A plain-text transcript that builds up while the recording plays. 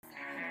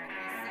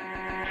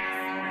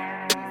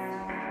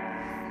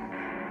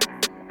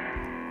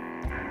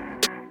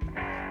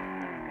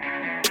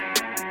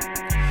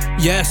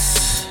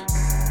Yes.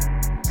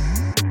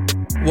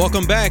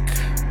 Welcome back.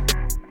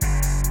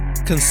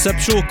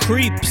 Conceptual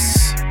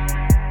Creeps.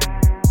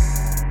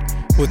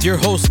 With your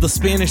host, the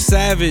Spanish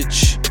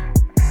Savage.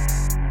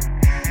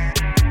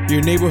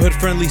 Your neighborhood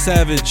friendly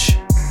savage.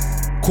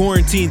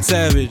 Quarantine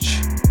Savage.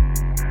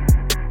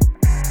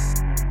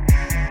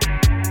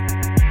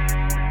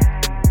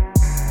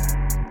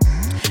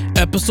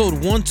 Episode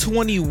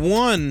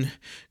 121.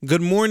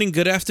 Good morning,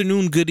 good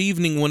afternoon, good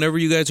evening, whenever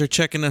you guys are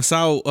checking us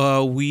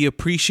out. We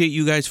appreciate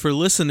you guys for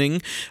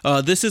listening.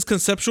 This is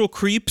Conceptual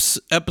Creeps,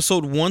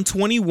 episode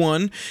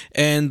 121.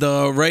 And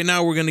right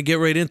now we're going to get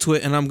right into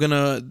it.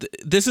 And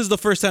this is the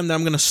first time that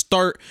I'm going to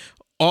start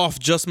off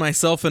just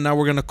myself. And now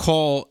we're going to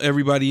call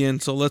everybody in.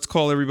 So let's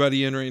call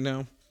everybody in right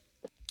now.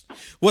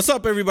 What's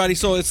up, everybody?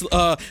 So it's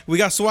we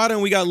got Swada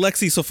and we got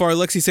Lexi so far.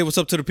 Lexi, say what's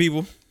up to the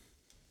people.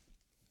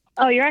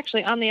 Oh, you're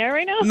actually on the air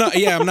right now? No,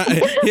 yeah, I'm not.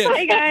 Yeah.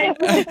 Hi, guys.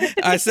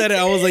 I said it.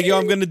 I was like, yo,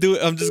 I'm going to do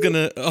it. I'm just going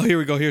to. Oh, here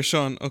we go. Here's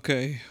Sean.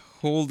 Okay.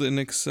 Hold and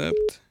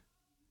accept.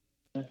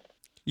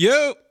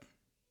 Yo.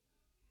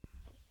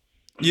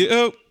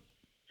 Yo.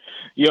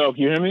 Yo,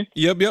 can you hear me?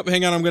 Yep.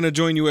 Hang on. I'm going to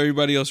join you,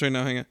 everybody else, right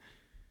now. Hang on.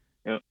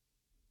 Yep.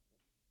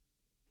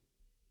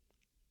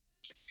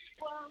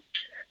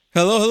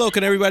 Hello.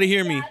 Can everybody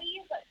hear me?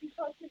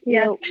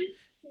 Yeah.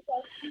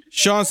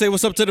 Sean, say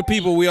what's up to the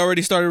people. We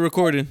already started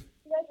recording.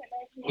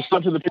 What's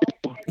up to the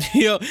people?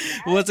 Yo,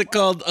 what's it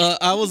called?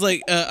 I was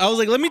like,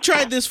 let me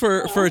try this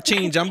for a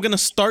change. I'm gonna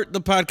start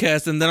the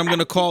podcast and then I'm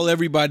gonna call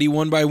everybody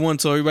one by one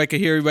so everybody can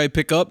hear everybody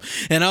pick up.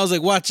 And I was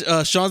like, watch,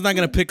 Sean's not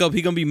gonna pick up.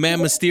 He's gonna be mad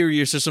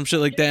mysterious or some shit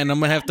like that, and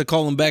I'm gonna have to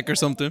call him back or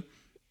something.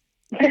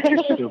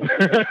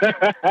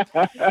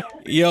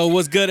 Yo,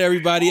 what's good,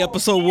 everybody?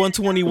 Episode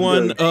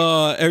 121.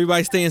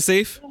 Everybody staying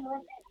safe?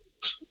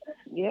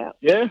 Yeah.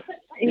 Yeah?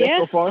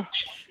 So far.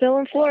 Still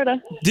in Florida.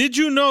 Did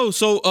you know?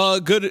 So,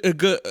 good.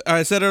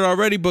 I said it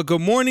already, but good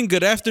morning,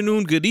 good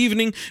afternoon, good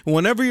evening,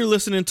 whenever you're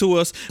listening to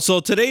us. So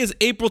today is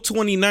April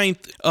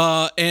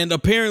 29th, and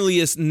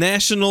apparently it's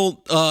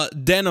National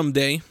Denim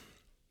Day.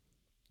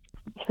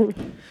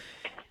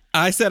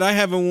 I said I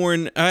haven't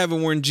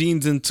worn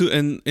jeans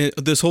in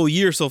this whole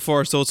year so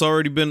far, so it's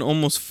already been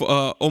almost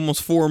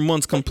 4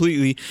 months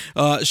completely.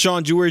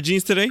 Sean, did you wear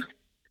jeans today?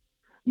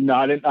 No,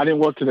 I didn't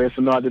work today,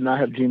 so no, I did not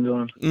have jeans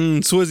on.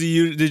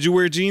 Swizzy, did you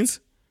wear jeans?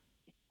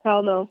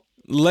 Hell no.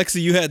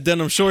 Lexi, you had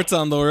denim shorts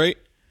on though, right?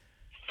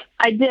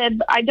 I did.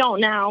 I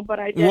don't now, but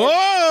I did.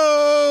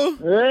 Whoa!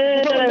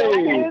 Hey!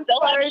 I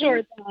still have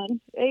shorts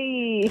on.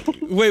 Hey.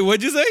 Wait,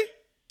 what'd you say?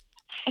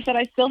 I said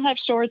I still have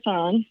shorts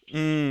on.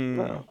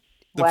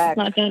 Whack.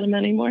 Not denim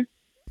anymore.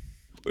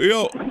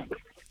 Yo.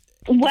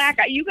 Whack.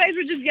 You guys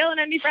were just yelling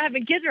at me for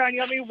having kids around. You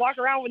want me to walk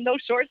around with no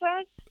shorts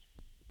on?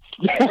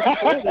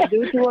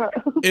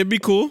 It'd be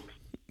cool.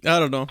 I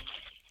don't know.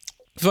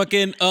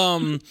 Fucking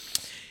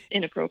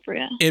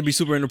Inappropriate. It'd be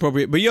super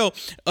inappropriate. But yo,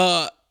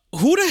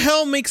 who the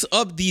hell makes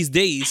up these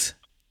days?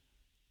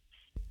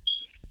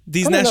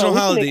 These national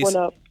holidays.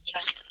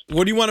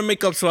 What do you want to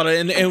make up, Swada?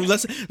 And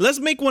let's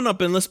make one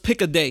up and let's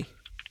pick a day.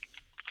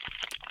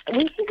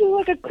 We should do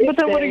like a quick But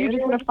then what are you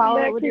just gonna follow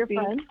it with your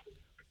friends?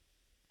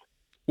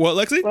 What,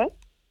 Lexi?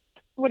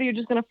 What are you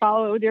just gonna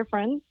follow it with your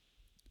friends?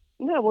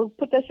 No, we'll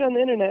put that shit on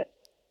the internet.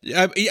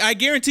 I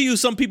guarantee you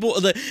some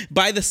people,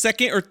 by the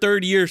second or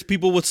third years,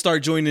 people would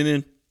start joining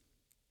in.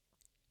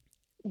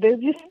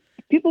 There's just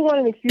people want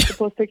an excuse to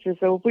post pictures.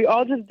 So if we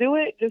all just do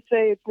it, just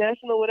say it's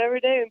National Whatever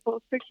Day and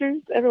post pictures,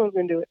 everyone's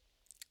gonna do it.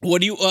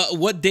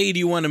 What day do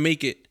you want to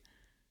make it?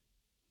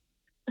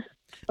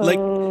 Like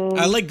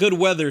I like good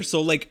weather,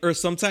 so or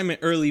sometime in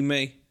early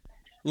May,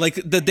 like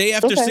the day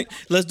after. Okay.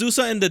 Let's do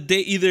something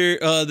either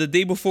the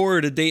day before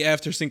or the day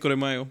after Cinco de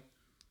Mayo.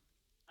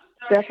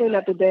 Definitely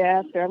not the day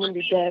after. I'm gonna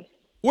be dead.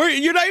 Where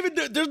you're not even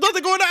there's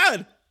nothing going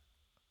on.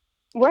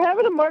 We're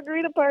having a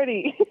margarita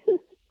party.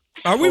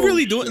 Are we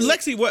really doing,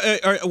 Lexi?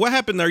 What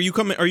happened? Are you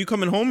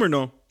coming home or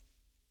no?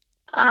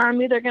 I'm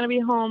either gonna be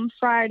home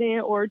Friday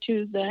or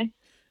Tuesday.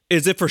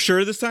 Is it for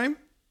sure this time?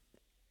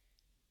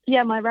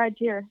 Yeah, my ride's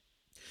here.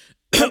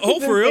 Oh,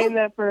 for real? Saying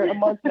that for a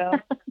month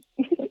now.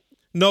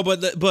 No,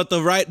 but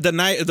the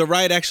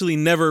ride actually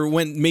never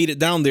made it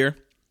down there.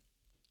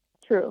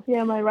 True.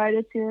 Yeah, my ride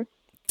is here.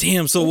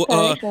 Damn. So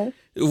Okay.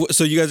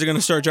 So you guys are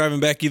gonna start driving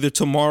back either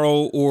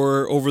tomorrow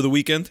or over the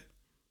weekend?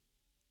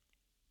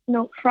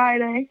 No,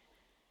 Friday.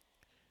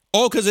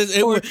 Oh, because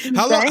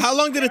how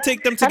long did it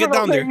take them to get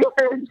down there?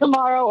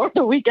 Tomorrow or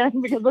the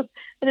weekend, because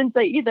I didn't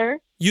say either.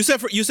 You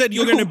said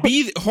you're gonna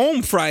be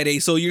home Friday,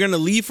 so you're gonna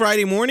leave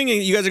Friday morning,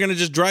 and you guys are gonna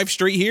just drive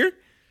straight here.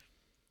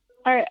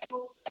 All right.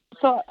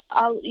 So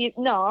I'll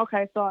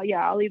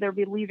either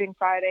be leaving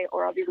Friday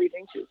or I'll be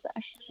leaving Tuesday.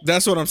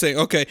 That's what I'm saying.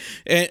 Okay.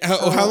 And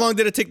how long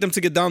did it take them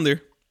to get down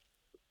there?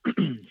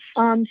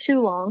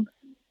 Too long.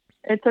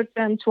 It took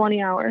them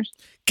 20 hours.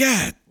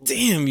 God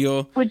damn,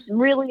 yo. Which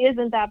really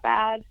isn't that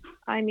bad.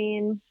 I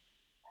mean,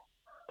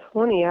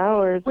 20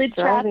 hours. with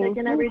driving. traffic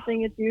and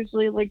everything, it's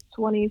usually like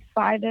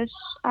 25-ish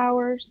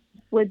hours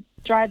with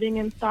driving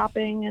and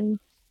stopping and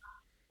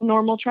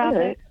normal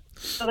traffic.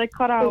 So they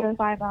cut out Okay.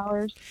 5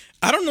 hours.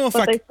 I don't know if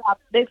But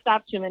they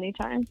stopped too many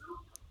times.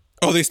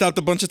 Oh, they stopped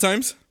a bunch of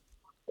times?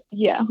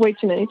 Yeah, way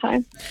too many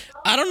times.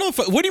 I don't know if.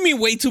 What do you mean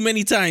way too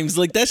many times?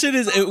 Like that shit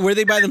is. Were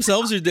they by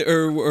themselves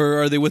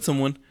or are they with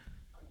someone?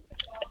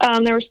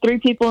 There was 3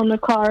 people in the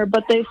car,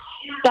 but they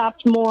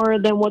stopped more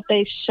than what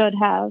they should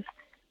have.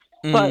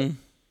 But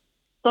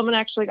someone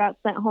actually got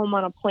sent home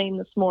on a plane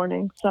this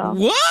morning. So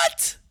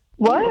What?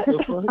 what?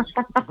 Oh,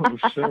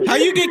 shit. How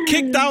you get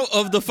kicked out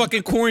of the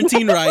fucking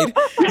quarantine ride?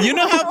 You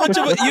know how much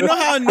of a, you know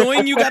how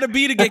annoying you gotta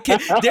be to get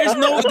kicked. There's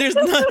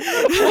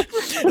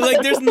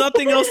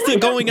nothing else to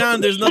going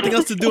on. There's nothing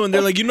else to do, and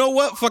they're like, you know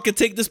what? Fucking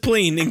take this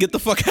plane and get the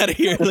fuck out of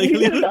here. Like,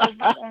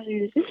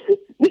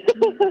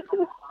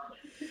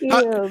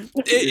 Yeah.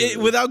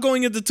 without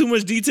going into too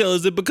much detail,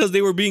 is it because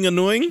they were being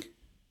annoying?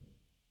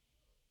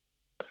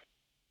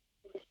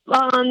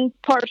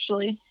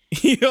 Partially.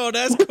 Yo,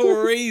 that's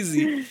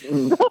crazy.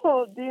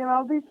 Oh, damn,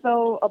 I'll be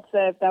so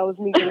upset if that was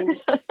me getting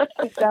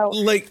kicked out.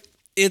 Like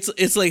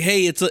it's like,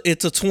 hey, it's a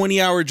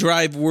 20-hour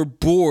drive. We're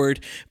bored,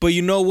 but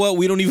you know what?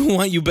 We don't even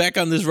want you back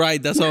on this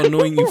ride. That's how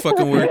annoying you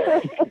fucking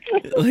were.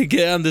 Like,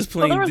 get on this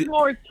Well, plane. there was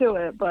more to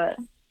it, but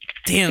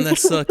Damn, that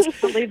sucks.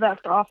 I'll leave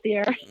that for off the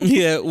air.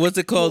 Yeah, what's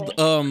it called?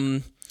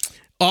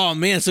 Oh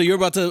man, so you're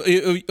about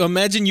to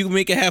imagine you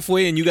make it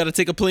halfway and you got to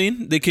take a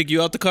plane. They kick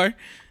you out the car.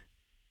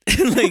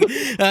 Like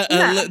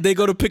they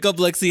go to pick up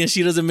Lexi and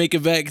she doesn't make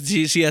it back.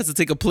 She has to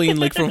take a plane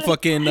like from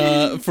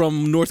fucking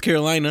from North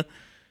Carolina.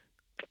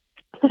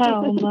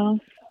 Hell no.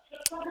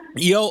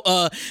 Yo,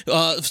 I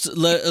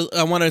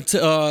want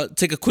to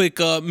take a quick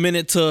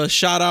minute to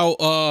shout out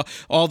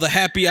all the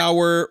happy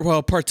hour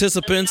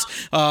participants.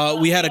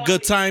 We had a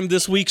good time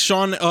this week.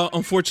 Sean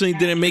unfortunately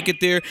didn't make it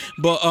there,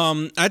 but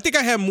I think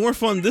I had more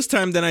fun this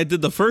time than I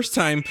did the first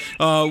time.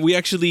 We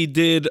actually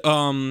did.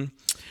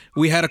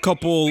 We had a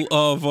couple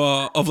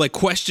of like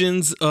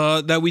questions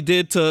that we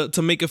did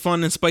to make it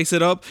fun and spice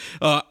it up.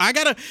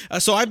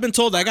 So I've been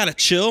told I gotta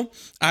chill.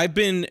 I've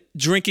been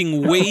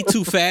drinking way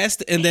too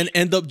fast and then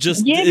end up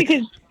just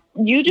Because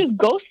you just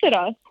ghosted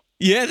us.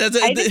 Yeah, that's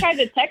I just tried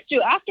to text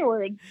you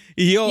afterwards.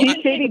 Yo, You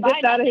said he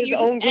dipped out of his You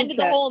own group ended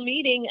the chat. whole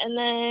meeting, and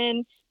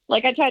then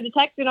like I tried to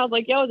text you, and I was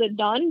like, "Yo, is it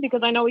done?"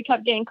 Because I know we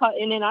kept getting cut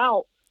in and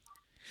out.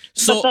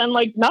 so But then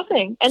like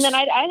nothing, and then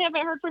I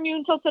haven't heard from you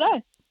until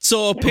today.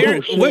 so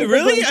apparently, wait,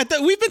 really? I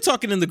thought we've been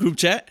talking in the group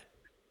chat.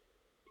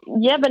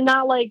 Yeah, but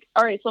not like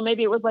all right. So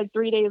maybe it was like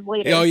 3 days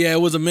later. Oh yeah,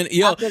 it was a minute.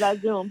 Yo, After that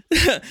Zoom.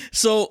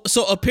 so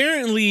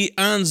apparently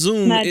on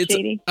Zoom, Mad it's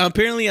shady. a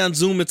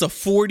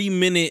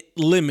 40-minute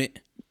limit.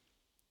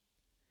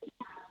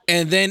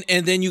 And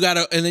then you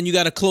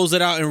gotta close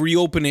it out and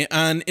reopen it.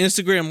 On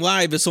Instagram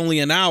Live, it's only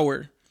an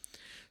hour.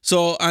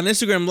 So on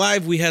Instagram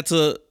Live, we had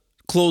to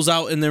close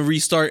out and then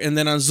restart, and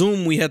then on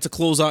Zoom we had to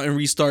close out and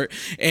restart.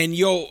 And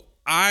yo,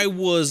 I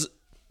was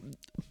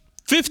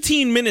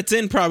 15 minutes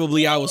in,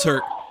 probably I was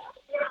hurt.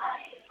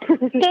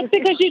 That's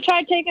because you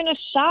tried taking a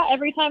shot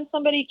every time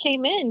somebody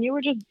came in. You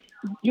were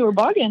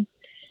bugging.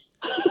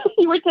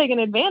 You were taking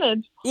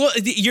advantage. Well,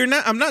 you're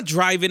not. I'm not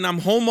driving. I'm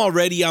home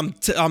already. I'm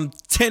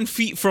 10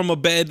 feet from a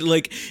bed.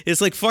 Like,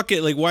 it's like, fuck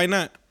it. Like, why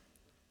not?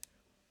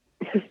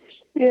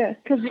 Yeah,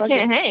 Because you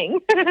can't hang.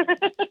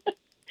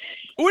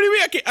 What do you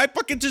mean? I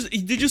fucking just.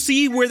 Did you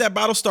see where that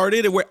bottle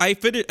started and where I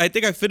finished? I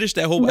think I finished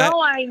that whole.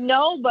 No, I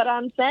know, but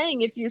I'm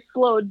saying if you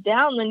slowed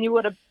down, then you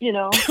would have,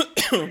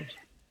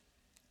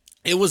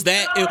 It was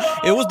that.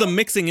 It was the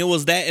mixing. It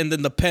was that, and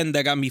then the pen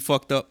that got me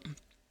fucked up.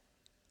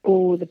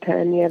 Oh, the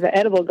pen. Yeah, the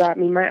edible got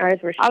me. My eyes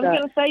were I shut. was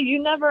gonna say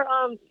you never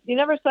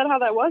said how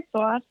that was,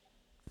 Sauce.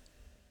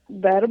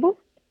 The edible?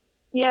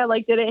 Yeah,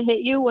 like did it hit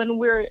you when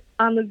we were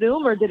on the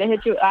Zoom, or did it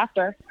hit you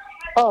after?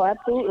 Oh,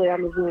 absolutely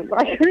on the Zoom.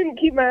 I couldn't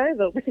keep my eyes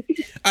open.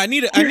 I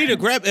need to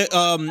grab it.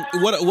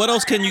 What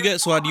else can you get,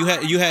 Swad? You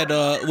had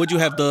what'd you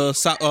have, the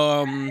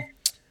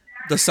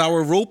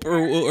sour rope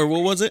or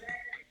what was it?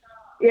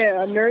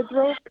 Yeah, a nerd's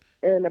rope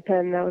and a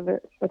pen. That was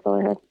it. That's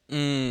all I had.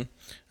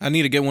 I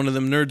need to get one of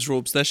them nerds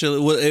ropes. That shit.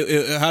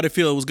 How'd it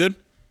feel? It was good.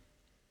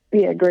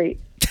 Yeah, great.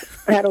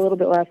 I had a little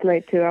bit last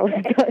night too. I was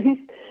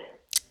done.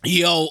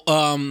 Yo,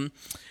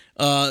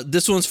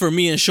 this one's for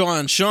me and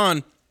Sean.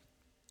 Sean,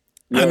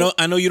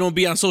 I know you don't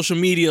be on social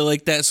media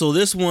like that. So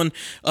this one,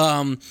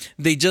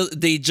 they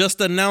just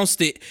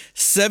announced it,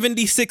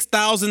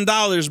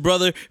 $76,000,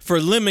 brother, for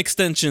limb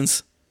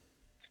extensions.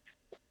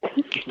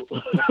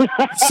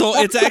 So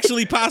it's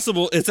actually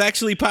possible. It's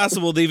actually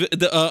possible.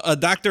 A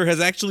doctor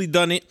has actually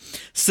done it.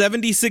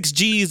 76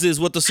 G's is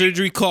what the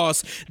surgery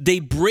costs. They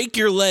break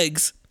your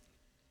legs.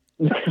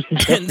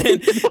 And then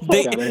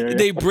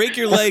they break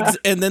your legs,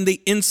 and then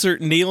they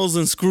insert nails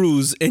and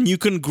screws, and you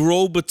can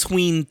grow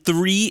between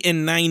 3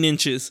 and 9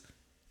 inches.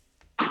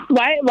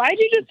 Why'd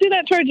you just do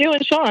that towards you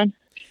and Sean?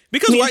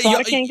 Because Me why? and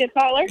Sauce can't get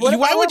taller.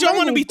 Why would y'all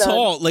want to be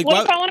tall? Like,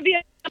 What if I want to be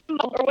a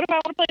or what if I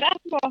want to play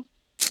basketball?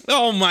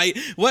 oh my!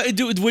 What?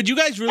 Would you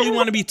guys really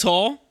want to be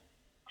tall?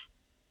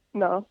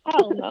 No,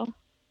 Hell no.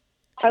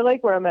 I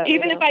like where I'm at.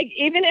 Even right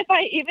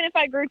if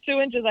I grew 2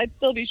 inches, I'd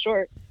still be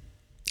short.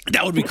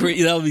 That would be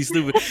crazy. That would be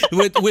stupid.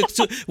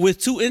 With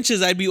 2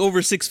 inches, I'd be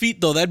over 6 feet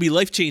though. That'd be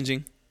life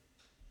changing.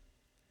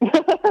 2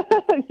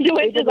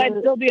 inches, I'd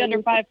still be under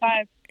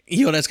 5'5".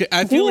 Yo, that's good.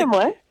 I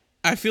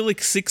feel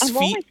like 6 I'm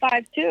feet.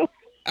 only 5'2".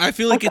 I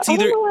feel like it's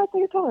either. I don't know why I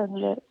think it's taller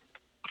than that.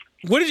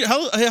 What did you?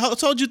 How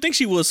tall did you think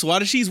she was,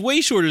 Swada? She's way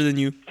shorter than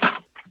you.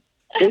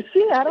 Is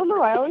she? I don't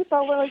know. I always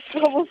thought we're like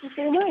almost the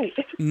same height.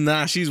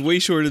 Nah, she's way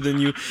shorter than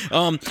you.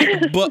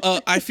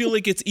 But I feel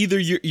like it's either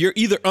you're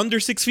either under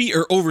 6 feet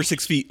or over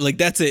 6 feet. Like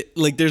that's it.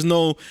 Like there's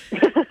no.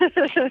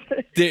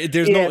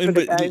 There's no.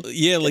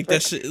 Yeah, like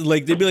that's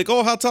like they'd be like,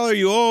 oh, how tall are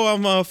you? Oh,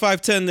 I'm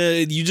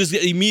 5'10". You just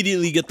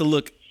immediately get the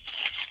look.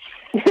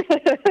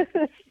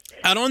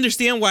 I don't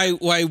understand why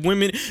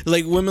women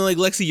like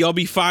Lexi, y'all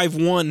be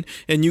 5'1"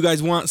 and you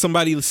guys want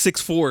somebody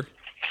 6'4".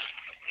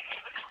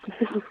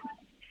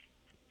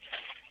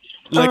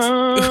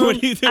 What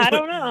do you think? I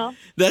don't know.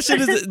 That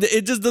shit is.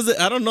 It just doesn't.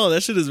 I don't know.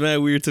 That shit is mad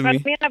weird to me. I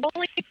mean, I've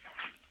only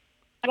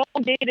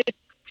dated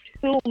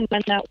 2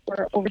 men that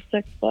were over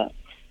 6 foot.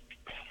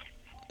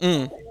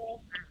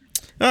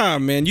 Ah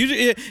man,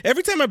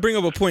 every time I bring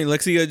up a point,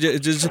 Lexi,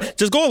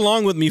 just go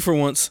along with me for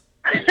once.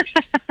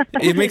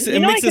 It makes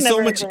it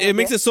so much. It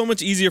makes it so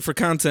much easier for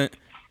content.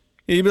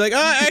 And you'd be like,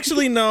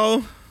 actually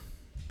no.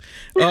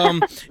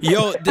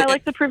 Yo, I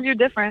like to prove you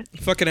different.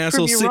 Fucking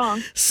asshole. Prove you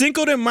wrong.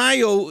 Cinco de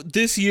Mayo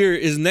this year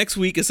is next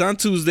week. It's on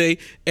Tuesday,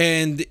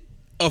 and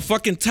a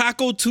fucking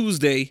Taco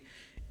Tuesday,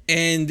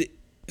 and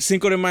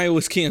Cinco de Mayo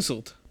is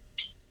canceled.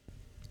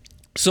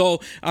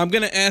 So I'm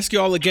gonna ask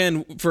y'all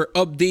again for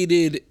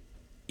updated.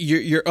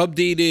 Your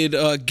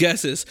updated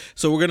guesses.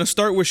 So we're gonna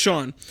start with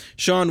Sean.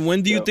 Sean,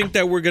 when do you think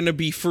that we're gonna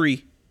be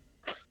free?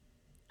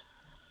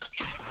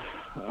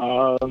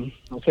 I'll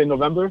say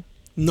November.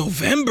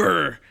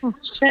 November. Oh,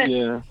 shit.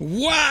 Yeah.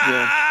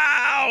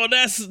 Wow,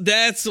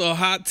 that's a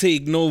hot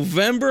take.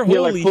 November. Yeah,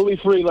 Holy. like fully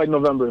free, like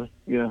November.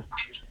 Yeah.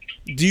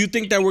 Do you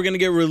think that we're gonna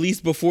get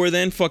released before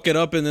then? Fuck it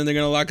up, and then they're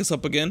gonna lock us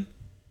up again?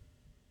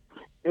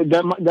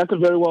 That could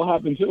very well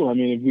happen too. I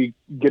mean, if we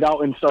get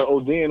out and start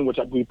ODing, which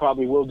we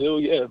probably will do,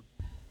 yeah,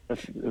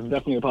 it's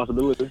definitely a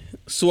possibility.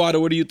 Swada,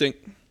 what do you think?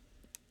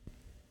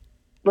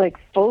 Like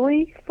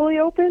fully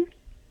open,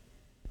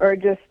 or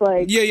just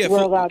like Yeah,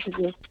 we're allowed to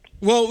just.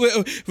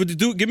 Well,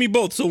 give me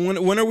both. So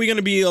when are we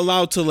gonna be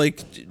allowed to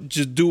like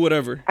just do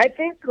whatever? I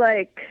think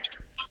like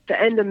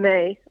the end of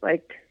May,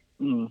 like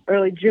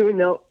early June.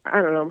 No,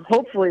 I don't know.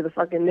 Hopefully the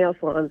fucking nail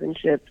salons and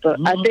shit. But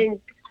I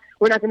think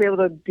we're not gonna be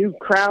able to do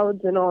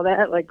crowds and all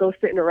that. Like go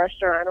sit in a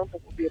restaurant. I don't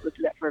think we'll be able to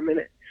do that for a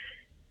minute.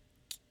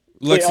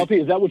 Wait, LP,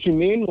 is that what you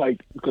mean?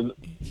 Like, because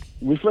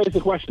rephrase the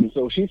question.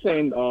 So she's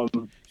saying,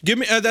 give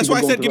me. That's why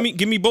I said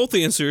give me both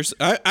answers.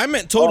 I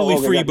meant totally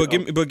free,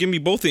 gotcha. but give me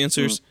both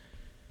answers.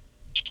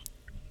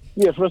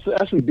 Yeah, for us to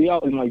actually be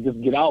out and like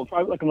just get out,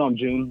 probably like around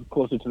June,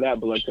 closer to that.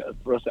 But like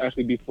for us to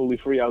actually be fully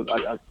free, I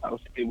was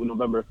thinking with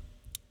November.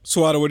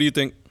 Swada, what do you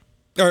think?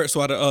 All right,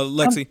 Swada,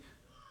 Lexi.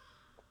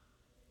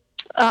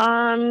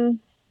 I'm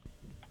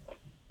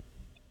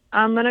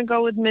gonna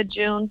go with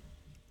mid-June.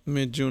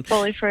 Mid-June.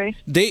 Fully free.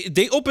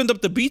 They opened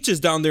up the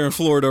beaches down there in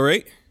Florida,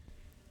 right?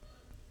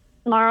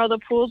 Tomorrow the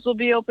pools will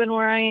be open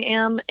where I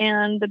am,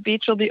 and the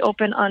beach will be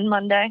open on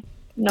Monday.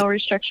 No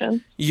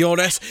restrictions. Yo,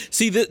 that's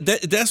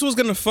what's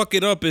gonna fuck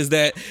it up is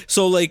that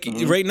so like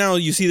right now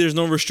you see there's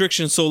no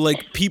restrictions, so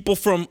like people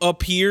from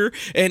up here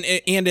and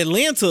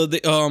Atlanta,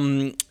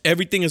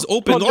 everything is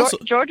open. Well, also,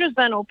 Georgia's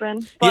been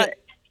open, but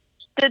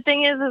the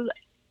thing is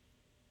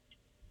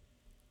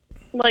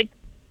like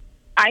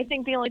I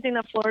think the only thing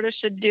that Florida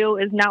should do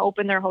is not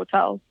open their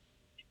hotels.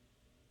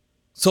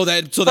 So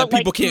that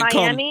people can't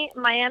come.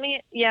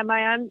 Miami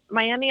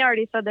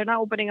already said they're not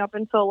opening up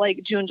until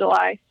like June,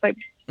 July. Like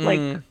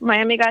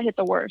Miami got hit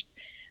the worst.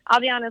 I'll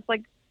be honest,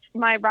 like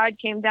my ride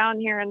came down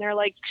here and they're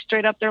like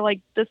straight up, they're like,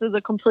 this is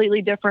a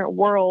completely different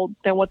world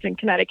than what's in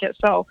Connecticut.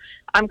 So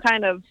I'm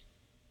kind of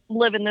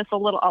living this a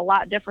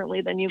lot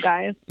differently than you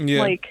guys. Yeah.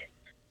 Like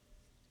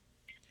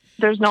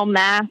there's no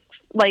masks.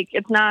 Like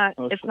it's not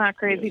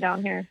crazy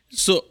down here.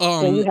 So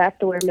you have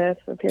to wear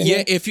masks up here.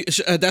 Yeah, if you,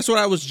 that's what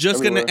I was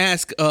just gonna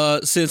ask.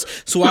 Since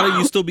Swada,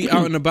 you still be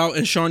out and about,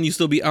 and Sean, you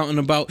still be out and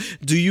about.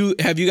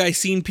 Have you guys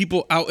seen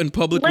people out in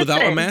public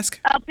without a mask?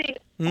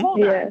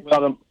 Hold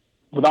on.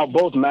 Without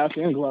both mask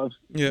and gloves.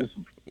 Yeah.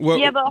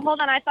 But hold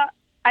on. I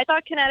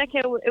thought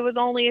Connecticut it was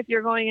only if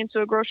you're going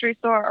into a grocery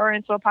store or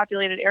into a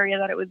populated area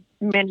that it was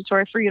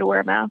mandatory for you to wear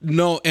a mask.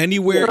 No,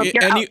 anywhere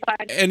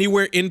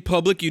in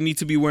public, you need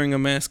to be wearing a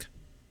mask.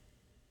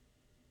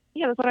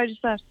 Yeah, that's what I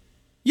just said.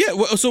 Yeah.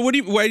 Well, so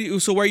why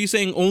are you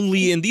saying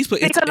only in these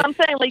places? Because I'm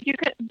saying like you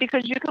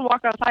can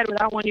walk outside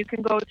without one. You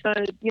can go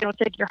to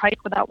take your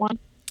hike without one.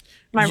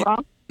 Am I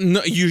wrong?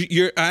 No,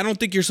 you're. I don't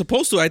think you're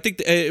supposed to. I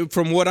think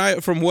from what I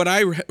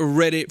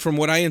read it, from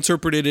what I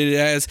interpreted it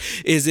as,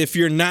 is if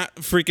you're not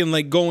freaking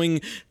like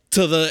going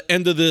to the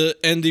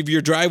end of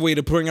your driveway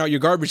to pouring out your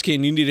garbage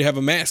can, you need to have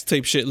a mask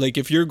type shit. Like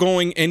if you're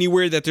going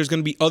anywhere that there's going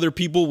to be other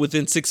people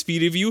within 6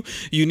 feet of you,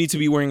 you need to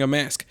be wearing a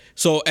mask.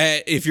 So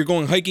if you're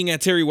going hiking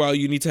at Terrywile,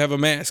 you need to have a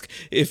mask.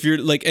 If you're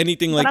like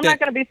anything like I'm that. not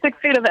going to be 6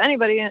 feet of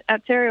anybody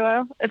at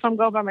Terrywile if I'm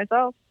going by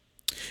myself.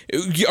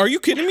 Are you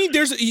kidding me?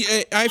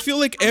 I feel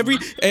like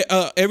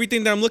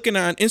everything that I'm looking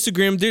at on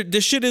Instagram,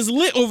 this shit is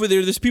lit over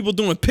there. There's people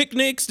doing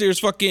picnics. There's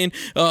fucking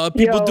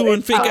people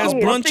doing fake ass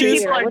brunches.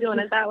 People are doing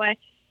it that way.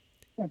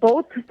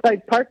 Both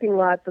like parking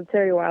lots of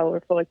Terrywile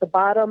were full, like the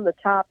bottom, the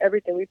top,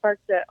 everything. We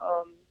parked at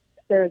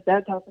Sarah's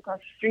dad's house across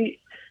the street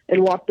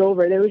and walked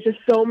over. There was just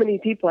so many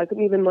people. I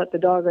couldn't even let the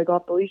dog like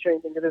off the leash or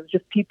anything because there was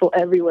just people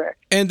everywhere.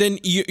 And then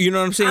you know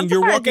what I'm saying?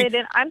 You're walking.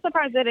 I'm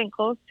surprised they didn't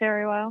close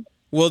Terrywile.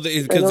 Well,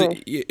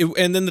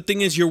 and then the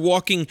thing is, you're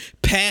walking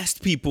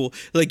past people.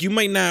 Like you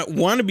might not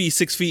want to be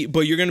 6 feet,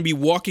 but you're going to be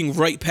walking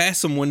right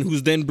past someone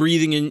who's then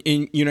breathing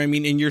in you know what I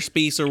mean, in your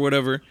space or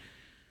whatever.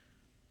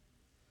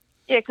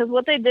 Yeah, because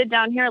what they did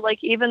down here,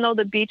 like even though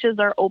the beaches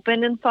are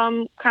open in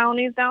some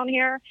counties down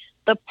here,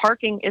 the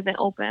parking isn't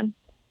open.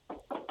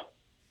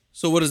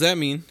 So what does that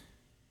mean?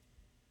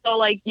 So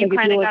like you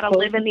kind of got to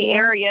live in the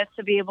area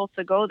to be able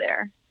to go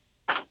there.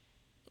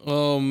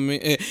 Oh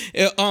man.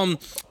 So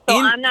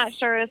I'm not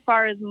sure as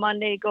far as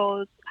Monday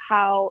goes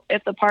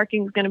if the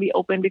parking is going to be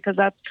open because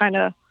that's kind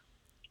of.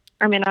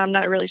 I mean, I'm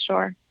not really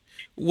sure.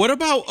 What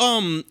about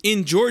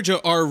in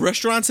Georgia? Are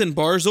restaurants and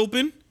bars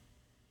open?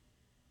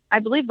 I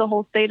believe the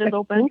whole state is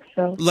open.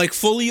 So. Like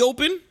fully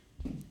open?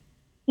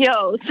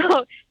 Yo,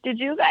 so did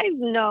you guys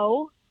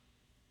know?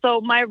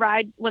 So my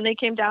ride, when they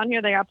came down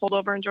here, they got pulled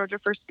over in Georgia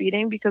for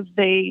speeding because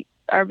they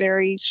are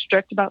very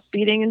strict about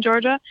speeding in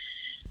Georgia.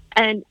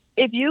 And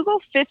if you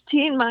go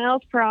 15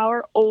 miles per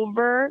hour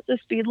over the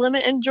speed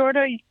limit in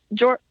Georgia,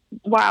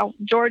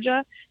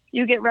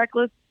 you get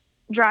reckless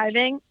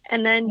driving,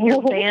 and then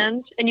you're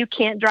banned, and you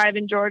can't drive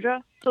in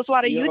Georgia. So,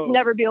 Swada, you'd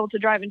never be able to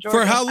drive in Georgia.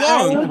 For how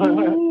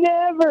long?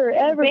 Never,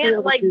 ever.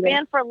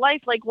 Banned for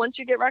life. Like, once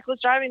you get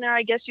reckless driving there,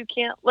 I guess you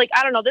can't. Like,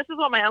 I don't know. This is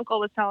what my uncle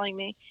was telling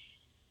me.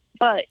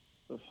 But,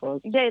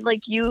 yeah,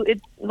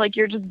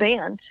 you're just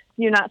banned.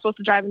 You're not supposed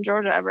to drive in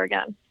Georgia ever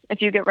again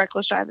if you get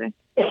reckless driving.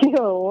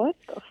 Yo, what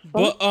the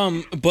fuck?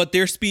 But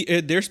their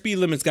speed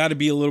limit's got to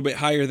be a little bit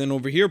higher than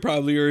over here,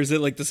 probably, or is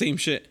it like the same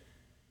shit?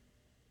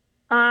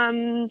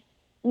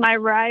 My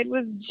ride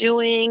was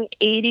doing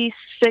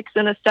 86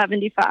 and a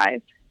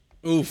 75.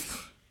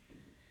 Oof.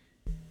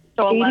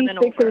 So 11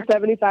 86 over. and a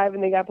 75,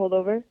 and they got pulled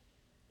over.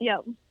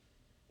 Yep.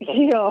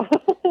 Yo.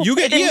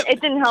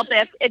 It didn't help.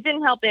 It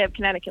didn't help. They have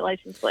Connecticut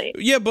license plate.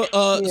 Yeah, but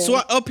so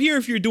up here,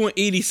 if you're doing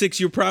 86,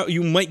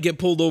 you might get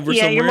pulled over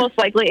somewhere. Yeah, you're most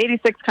likely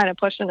 86, kind of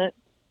pushing it.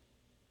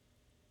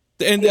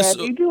 And if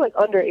you do like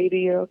under 80,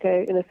 you're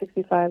okay in a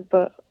 65.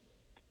 But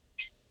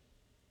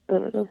I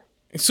don't know.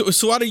 So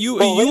what are you?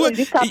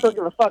 These cops don't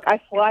give a fuck.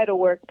 I fly to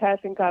work,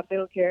 passing cops. They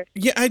don't care.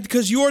 Yeah,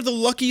 because you are the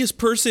luckiest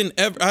person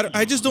ever.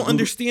 I just don't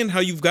understand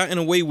how you've gotten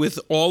away with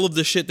all of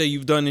the shit that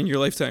you've done in your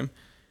lifetime.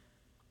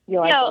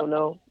 I don't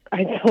know.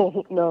 I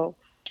don't know.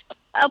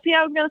 LP,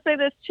 I was going to say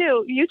this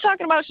too. You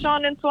talking about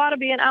Sean and Swada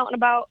being out and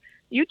about.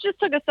 You just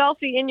took a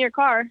selfie in your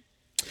car.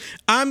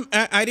 I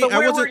didn't. So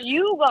where were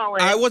you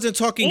going? I wasn't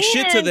talking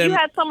shit to them. You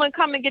had someone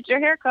come and get your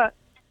hair cut.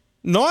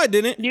 No, I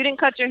didn't. You didn't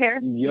cut your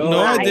hair? No,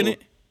 I didn't.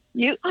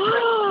 No,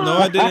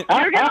 I didn't.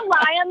 You're gonna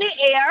lie on the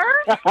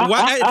air?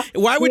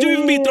 Why would you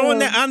even be throwing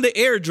that on the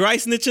air, dry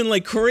snitching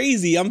like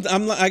crazy? I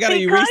gotta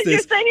erase this.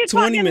 You're saying you're 20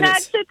 talking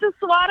minutes. That shit to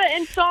Swada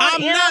and Sean.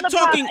 I'm not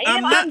talking.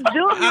 I'm not.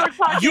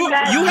 You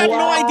have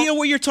no idea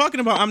what you're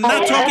talking about. I'm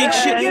not talking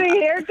shit.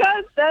 Getting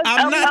haircuts?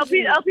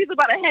 LP's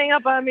about to hang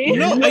up on me.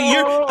 No,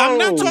 I'm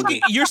not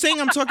talking. You're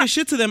saying I'm talking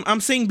shit to them. I'm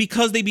saying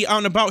because they be out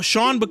and about.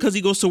 Sean because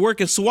he goes to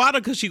work, and Swada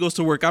because she goes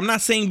to work. I'm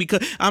not saying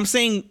because. I'm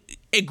saying.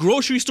 At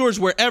grocery stores,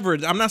 wherever.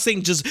 I'm not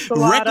saying just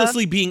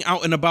recklessly being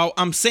out and about.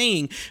 I'm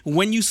saying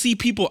when you see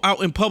people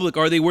out in public,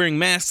 are they wearing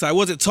masks? I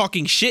wasn't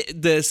talking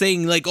shit,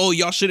 saying like, oh,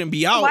 y'all shouldn't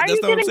be out. Why That's are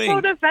you not getting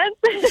what I'm saying.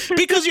 so defensive?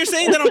 Because you're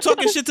saying that I'm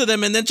talking shit to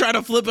them and then try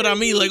to flip it on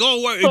me like,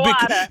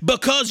 oh,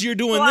 because you're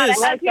doing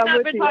this. I've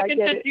been talking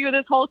shit to you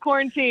this whole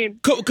quarantine.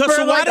 Because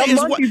Swada is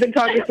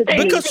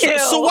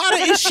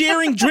Swada is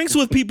sharing drinks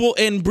with people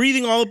and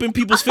breathing all up in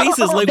people's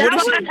faces. Like, what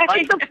is she? I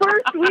think the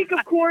first week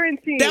of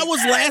quarantine. That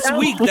was last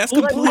week. That's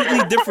completely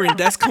different.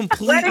 That's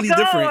completely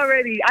different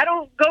already. I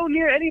don't go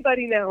near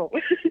anybody now.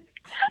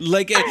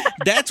 Like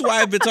that's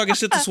why I've been talking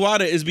shit to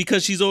Swada is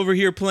because she's over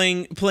here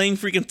playing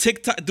freaking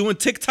TikTok, doing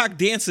TikTok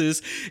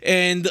dances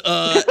and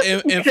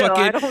fucking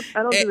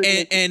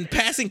and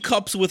passing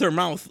cups with her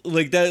mouth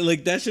like that.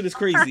 Like that shit is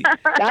crazy.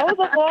 That was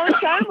a long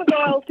time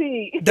ago,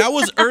 LT. That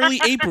was early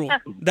April.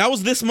 That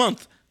was this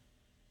month.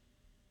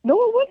 No,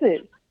 it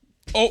wasn't.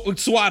 Oh,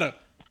 Swada.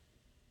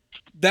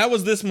 That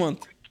was this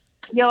month.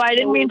 Yo, I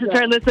didn't mean to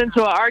turn this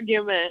into an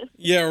argument.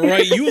 Yeah,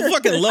 right. You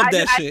fucking love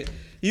that shit.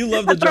 You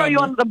love the drama. Throw you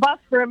under the bus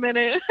for a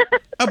minute.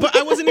 But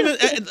I wasn't even.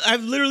 I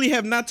literally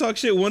have not talked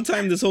shit one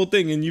time this whole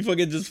thing, and you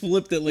fucking just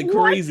flipped it like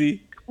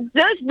crazy.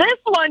 This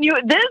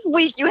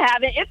week you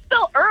haven't. It's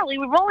still early.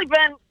 We've only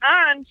been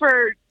on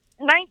for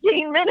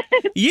 19 minutes.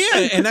 Yeah,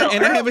 and I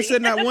haven't early.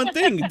 said not one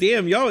thing.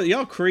 Damn,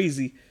 y'all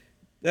crazy.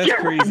 That's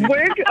crazy.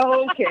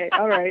 Okay,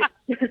 all right.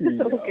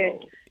 Okay.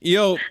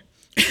 Yo,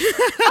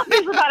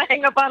 He's about to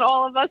hang up on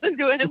all of us and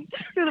do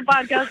the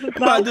podcast himself.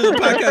 I'm about to do the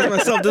podcast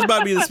myself. This is about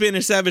to be the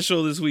Spanish Savage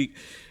show this week.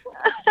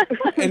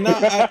 And now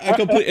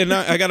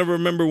I gotta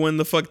remember when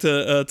the fuck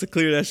to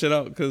clear that shit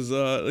out because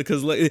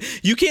like,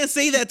 you can't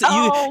say that.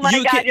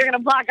 My God, you're gonna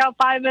block out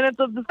 5 minutes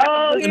of the.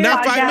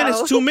 Not 5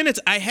 minutes, 2 minutes.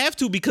 I have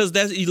to because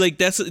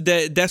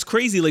that's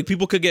crazy. Like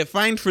people could get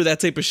fined for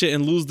that type of shit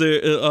and lose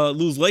their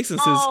lose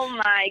licenses. Oh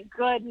my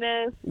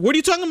goodness! What are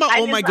you talking about?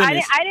 My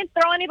goodness! I didn't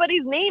throw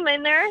anybody's name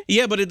in there.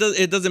 Yeah, but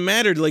it doesn't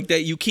matter like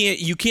that. You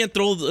can't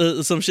throw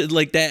some shit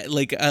like that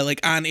like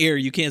on air.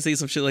 You can't say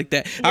some shit like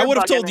that. I would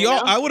have told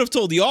y'all. I would have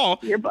told y'all.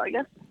 You're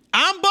bugging.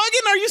 I'm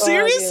bugging. Are you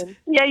serious?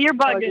 Yeah, you're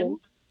bugging.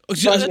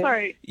 That's all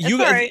right. You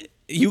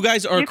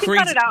guys are crazy. You can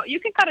cut it out. You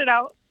can cut it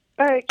out.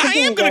 All right, I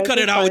am gonna cut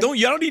it out. Y'all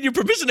don't need your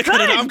permission to cut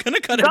it out. I'm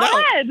gonna cut it out. Go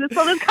ahead.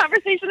 So this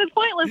conversation is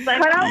pointless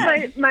then. Cut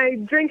out my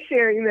drink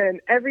sharing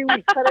then every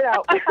week. Cut it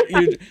out.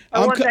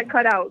 I want that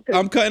cut out.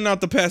 I'm cutting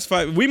out the past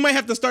 5. We might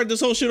have to start this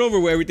whole shit over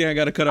with everything I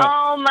gotta cut out.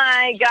 Oh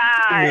my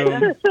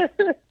God!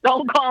 Yeah.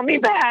 Don't call me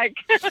back.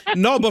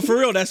 No, but for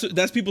real,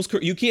 that's people's.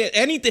 You can't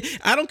anything.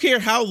 I don't care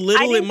how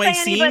little it might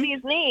seem. I didn't say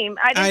anybody's name.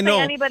 I didn't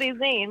say anybody's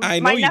name. I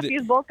know my you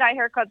nephews did. both got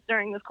haircuts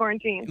during this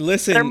quarantine.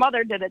 Listen, their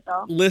mother did it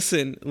though.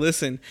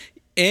 Listen.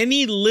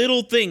 Any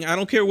little thing, I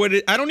don't care what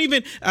it.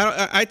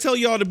 I tell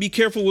y'all to be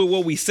careful with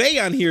what we say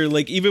on here.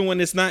 Like even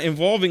when it's not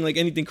involving like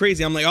anything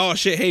crazy, I'm like, oh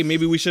shit, hey,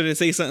 maybe we shouldn't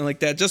say something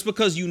like that. Just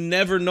because you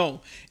never know,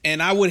 and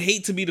I would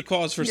hate to be the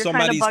cause for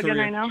somebody's kind of bugging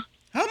career. Right now.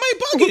 How am I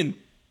bugging?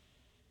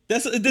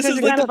 This is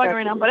like kind of bugging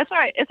right now, but it's all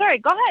right. It's all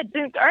right. Go ahead.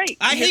 Dude. All right.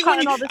 I hate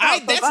when you.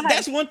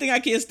 That's one thing I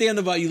can't stand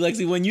about you,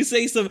 Lexi. When you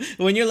say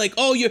when you're like,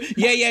 oh, you're.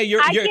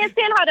 I can't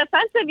stand how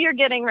defensive you're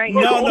getting right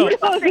now. No.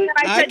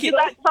 I said you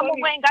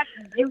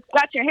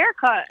got your hair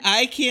cut.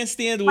 I can't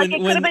stand when. Like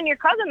it could have been your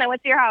cousin that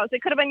went to your house.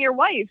 It could have been your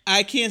wife.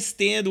 I can't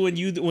stand when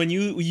you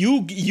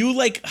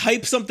like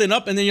hype something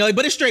up and then you're like,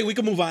 but it's straight. We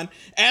can move on.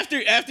 After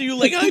you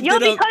like hyped it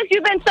up. Because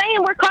you've been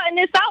saying we're cutting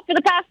this out for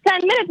the past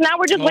 10 minutes. Now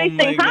we're just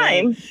wasting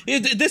time.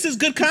 This is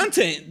good content.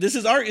 This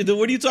is art.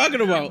 What are you talking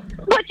about?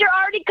 But you're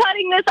already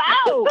cutting this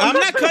out. I'm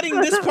not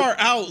cutting this part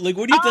out. Like,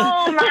 what are you?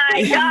 Oh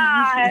my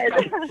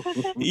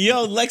God!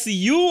 Yo, Lexi,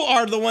 you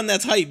are the one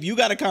that's hype. You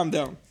gotta calm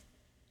down.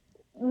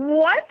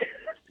 What?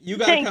 You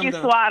gotta calm down. Thank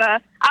you,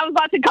 Swada. I was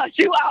about to cut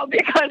you out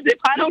because if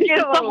I don't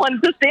get someone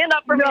to stand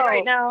up for me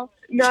right now.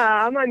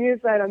 Nah, I'm on your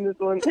side on this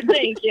one.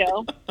 Thank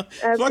you.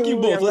 Fuck you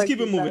both. Let's keep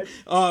it moving.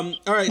 All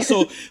right.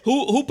 So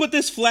who put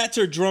this flats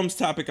or drums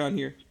topic on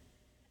here?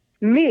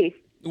 Me.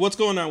 What's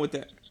going on with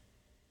that?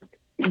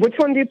 Which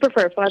one do you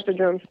prefer, flats or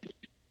drums?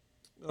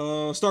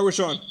 Start with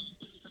Sean.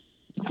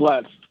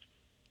 Flats.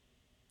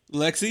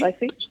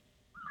 Lexi?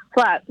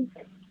 Flats.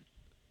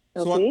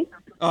 Okay.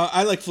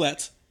 I like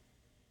flats.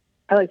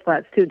 I like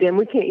flats too. Damn,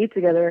 we can't eat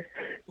together.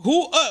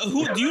 Who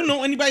do you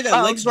know anybody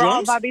that likes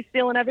drums? Bobby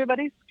stealing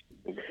everybody's?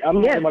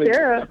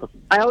 Sarah.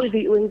 I always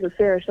eat wings with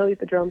Sarah. She'll eat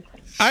the drums.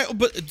 I'll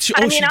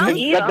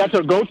eat them. That's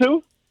her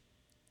go-to?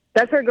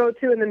 That's her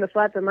go-to, and then the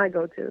flats are my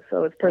go-to,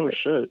 so it's perfect.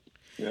 Oh, shit.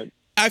 Yeah.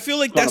 I feel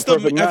like that's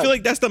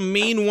the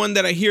main one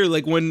that I hear.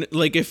 Like when,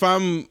 like if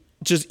I'm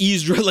just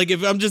like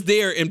if I'm just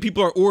there and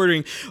people are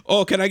ordering,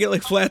 oh, can I get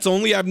like flats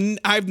only?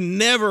 I've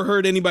never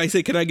heard anybody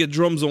say, can I get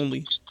drums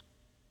only?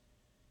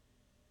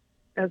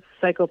 That's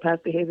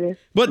psychopath behavior.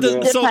 But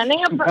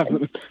depending on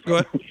go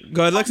ahead,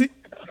 Lexi.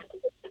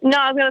 No,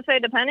 I was gonna say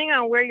depending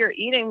on where you're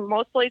eating,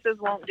 most places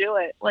won't do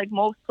it. Like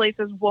most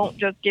places won't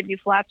just give you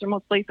flats, or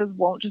most places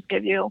won't just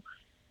give you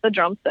the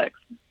drumsticks.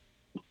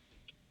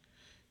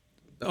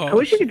 Oh. I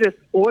wish you could just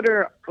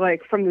order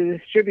like from the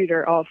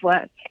distributor all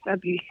flats.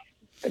 That'd be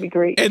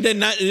great. And then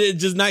not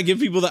give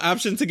people the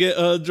option to get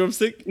a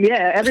drumstick.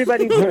 Yeah,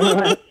 everybody.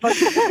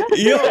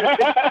 Yo,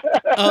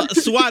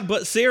 Swat.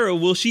 But Sarah,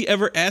 will she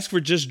ever ask for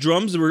just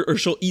drums, or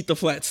she'll eat the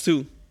flats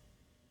too?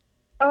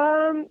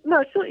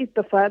 No, she'll eat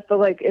the flats, but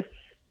like if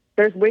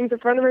there's wings in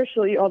front of her,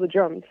 she'll eat all the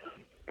drums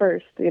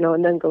first,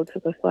 and then go to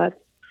the flats.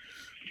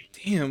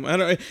 Damn,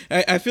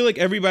 I feel like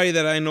everybody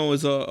that I know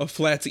is a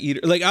flats eater.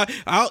 Like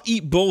I'll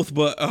eat both,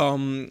 but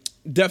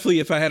definitely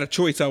if I had a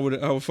choice, I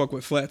would fuck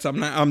with flats. Go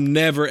ahead.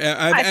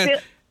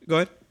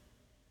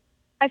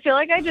 I feel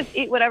like I just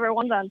eat whatever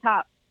one's on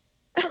top.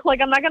 Like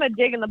I'm not gonna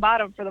dig in the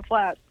bottom for the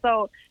flats,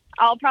 so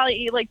I'll probably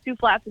eat like 2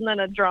 flats and then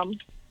a drum.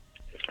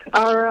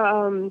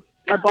 Our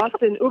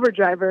Boston Uber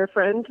driver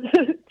friend,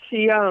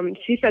 she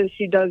says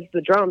she does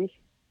the drums.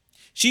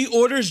 She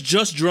orders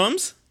just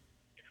drums?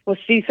 Well,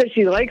 she said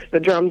she likes the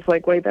drums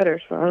like way better,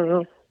 so I don't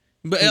know.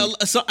 But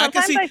sometimes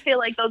I feel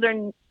like those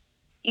are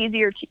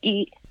easier to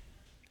eat.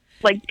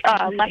 Like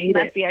less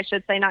messy, I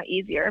should say, not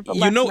easier. But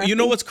you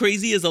know what's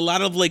crazy is a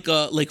lot of like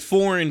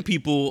foreign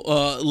people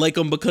like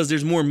them because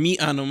there's more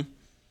meat on them.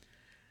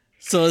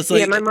 So it's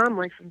like my mom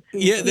likes them too.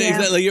 Yeah,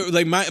 exactly.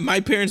 Like my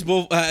parents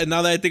both.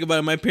 Now that I think about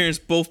it, my parents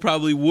both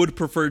probably would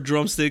prefer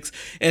drumsticks.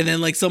 And then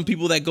like some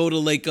people that go to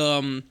like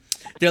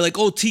they're like,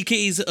 oh,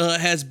 TK's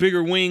has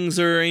bigger wings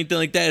or anything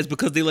like that, is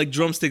because they like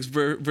drumsticks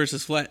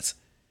versus flats.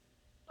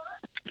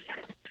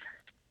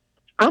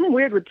 I'm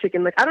weird with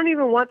chicken. Like, I don't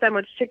even want that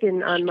much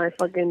chicken on my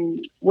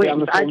fucking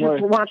wings. I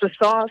just want the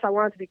sauce. I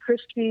want it to be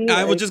crispy.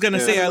 I was just gonna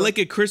say I like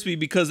it crispy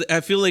because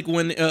I feel like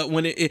when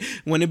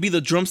it be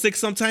the drumstick,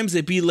 sometimes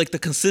it be like the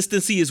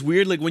consistency is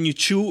weird. Like when you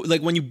chew,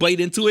 like when you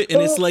bite into it,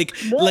 and it's like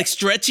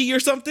stretchy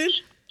or something.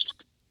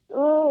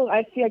 Oh,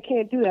 I see. I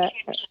can't do that.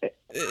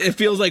 It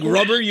feels like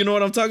rubber. You know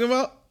what I'm talking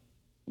about?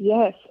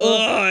 Yes. Oh,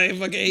 I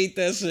fucking hate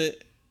that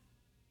shit.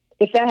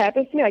 If that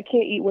happens to me, I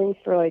can't eat wings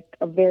for like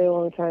a very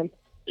long time.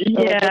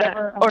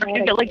 Yeah, or if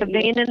you get like a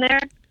vein in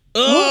there.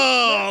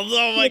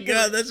 Oh my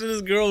god, that shit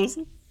is gross.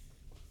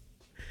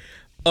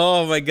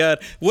 Oh my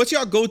god, what's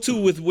y'all go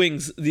to with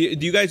wings? Do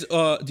you guys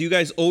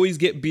always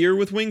get beer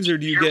with wings, or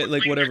do you get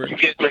like whatever?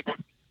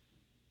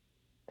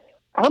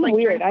 I'm like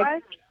weird.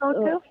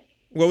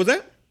 What was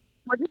that?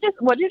 What did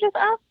you just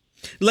ask?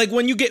 Like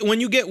when you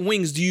get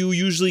wings, do you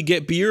usually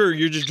get beer, or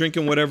you're just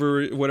drinking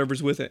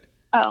whatever's with it?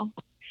 Oh.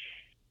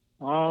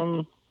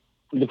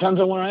 Depends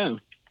on where I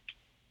am.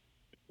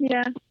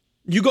 Yeah.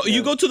 You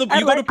go to the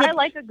I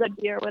like a good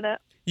beer with it.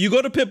 You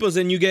go to Pippa's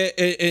and you get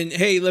and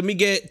hey, let me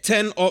get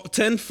 10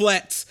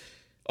 flats,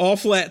 all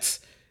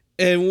flats.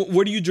 And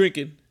what are you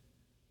drinking?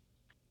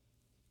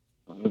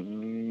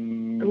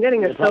 I'm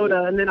getting a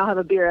soda and then I'll have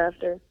a beer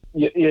after.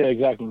 Yeah,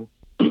 exactly.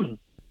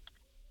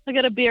 I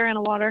get a beer and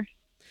a water.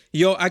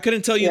 Yo, I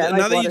couldn't tell you that.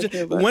 Now that you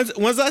too, when's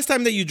the last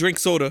time that you drank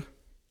soda?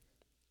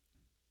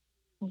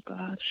 Oh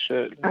god.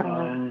 Shit. I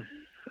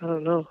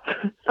don't know.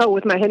 Oh,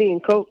 with my Henny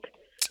and Coke.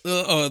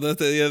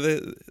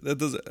 That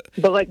does.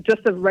 But like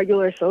just a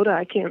regular soda,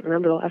 I can't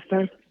remember the last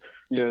time.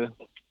 Yeah.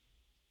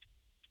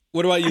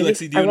 What about you,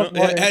 Lexi? Do you know?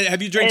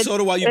 Have you drank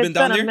soda while you've been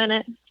down there? It's been a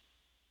minute.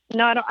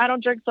 No, I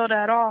don't drink soda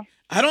at all.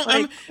 I don't.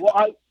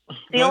 Like,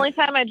 the only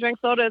time I drink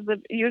soda is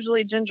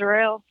usually ginger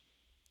ale.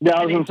 Yeah,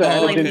 I was gonna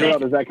say ginger ale.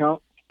 Does that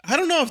count? I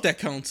don't know if that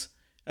counts.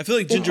 I feel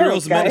like ginger ale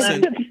is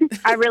medicine.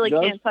 I really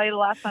can't tell you the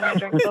last time I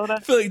drank soda. I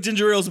feel like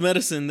ginger ale is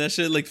medicine. That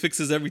shit like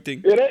fixes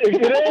everything. It is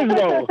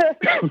though.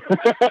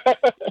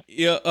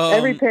 Yeah.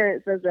 Every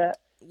parent says that.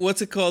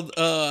 What's it called?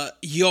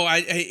 Yo,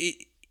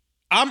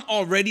 I'm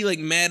already like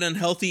mad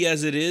unhealthy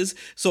as it is.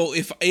 So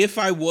if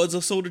I was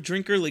a soda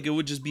drinker, like it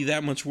would just be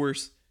that much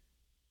worse.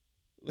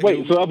 Like,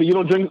 wait, so Albie, you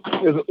don't drink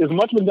as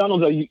much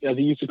McDonald's as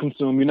you used to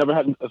consume? You never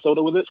had a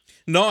soda with it?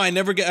 No, I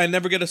never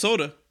get a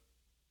soda.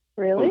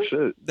 Really? Oh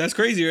shit. That's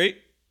crazy, right?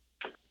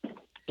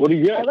 What do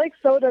you get? I like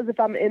sodas if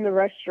I'm in the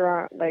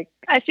restaurant, like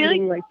I feel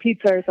like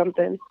pizza or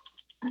something.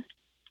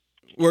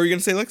 What were you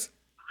gonna say, Lex?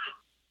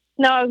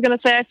 No, I was gonna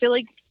say I feel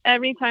like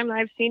every time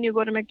I've seen you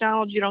go to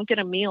McDonald's, you don't get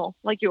a meal.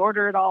 Like you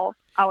order it all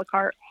a la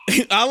carte.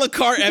 A la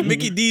carte at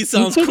Mickey D's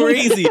sounds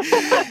crazy. Like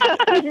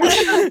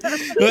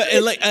a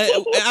la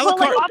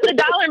carte off the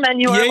dollar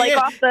menu or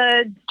off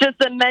the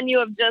menu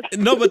of just.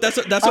 No, but that's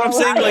what I'm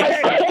saying.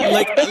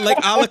 Like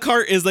a la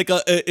carte is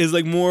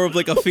like more of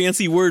like a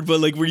fancy word, but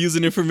like we're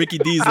using it for Mickey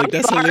D's. Like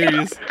that's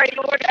hilarious.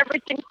 You order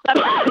everything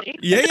separately.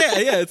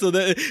 Yeah. So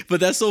but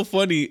that's so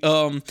funny.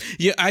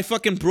 Yeah, I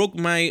fucking broke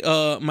my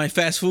my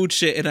fast food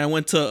shit, and I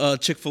went to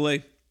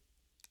Chick-fil-A.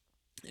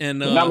 And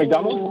not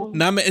McDonald's.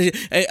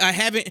 I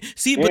haven't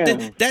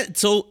but that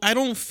so I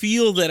don't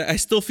feel that. I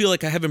still feel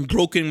like I haven't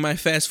broken my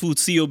fast food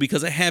seal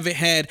because I haven't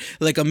had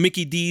like a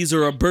Mickey D's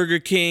or a Burger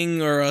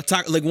King or a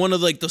like one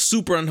of like the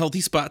super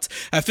unhealthy spots.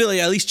 I feel like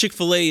at least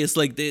Chick-fil-A is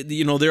like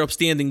they're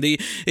upstanding.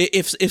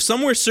 If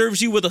somewhere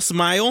serves you with a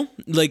smile,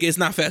 like it's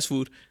not fast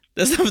food.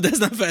 That's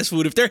not fast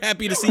food. If they're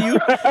happy to see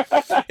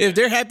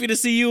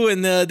you,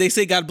 and they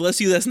say God bless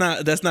you, that's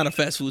not a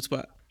fast food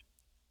spot.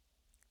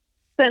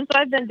 Since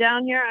I've been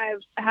down here,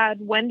 I've had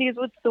Wendy's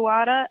with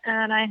Suada,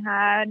 and I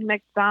had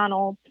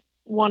McDonald's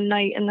one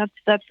night, and that's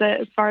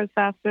it as far as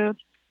fast food.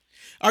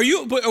 Are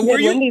you? But were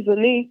you? Wendy's with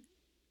me.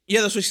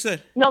 Yeah, that's what she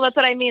said. No, that's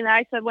what I mean.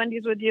 I said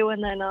Wendy's with you,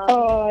 and then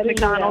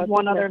McDonald's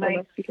one other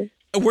night.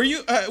 Were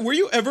you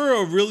ever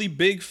a really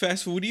big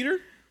fast food eater?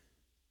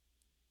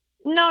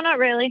 No, not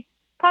really.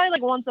 Probably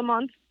like once a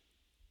month.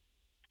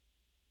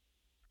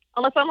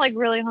 Unless I'm like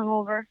really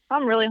hungover. If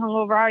I'm really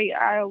hungover,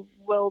 I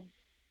will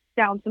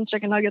down some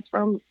chicken nuggets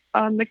from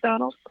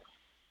McDonald's.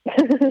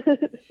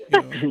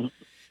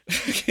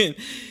 Okay.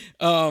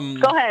 Go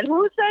ahead.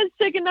 Who says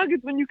chicken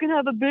nuggets when you can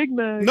have a Big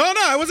Mac? No,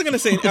 I wasn't gonna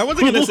say.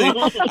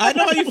 I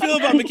know how you feel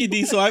about Mickey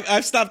D, so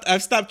I've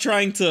stopped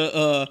trying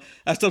to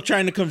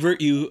convert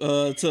you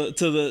to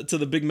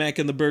the Big Mac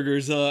and the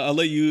burgers. I'll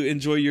let you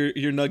enjoy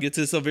your nuggets.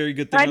 It's a very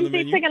good thing. I just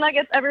eat chicken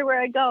nuggets everywhere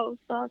I go.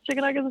 So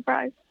chicken nuggets and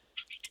fries.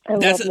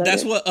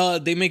 That's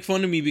what they make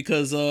fun of me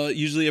because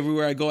usually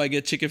everywhere I go I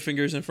get chicken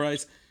fingers and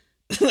fries.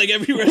 Like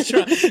every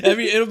restaurant,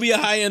 it'll be a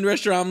high-end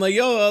restaurant. I'm like,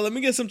 yo, let me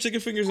get some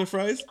chicken fingers and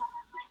fries.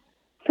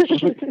 Can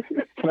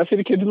I see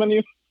the kids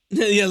menu?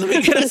 Yeah,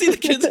 can I see the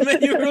kids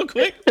menu real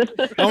quick?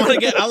 I want to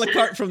get a la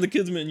carte from the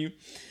kids menu.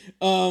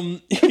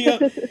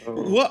 Yeah.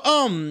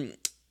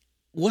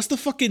 What's the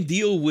fucking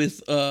deal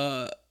with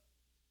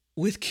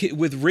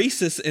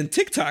racists and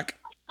TikTok?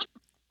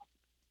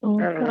 Oh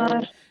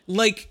god.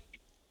 Like,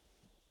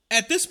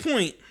 at this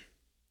point,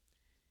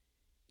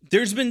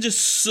 there's been just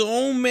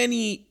so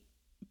many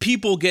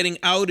people getting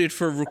outed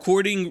for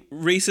recording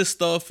racist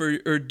stuff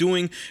or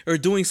doing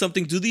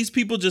something. Do these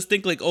people just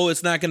think like, oh,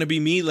 it's not going to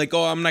be me? Like,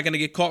 oh, I'm not going to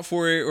get caught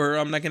for it, or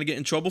I'm not going to get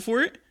in trouble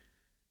for it?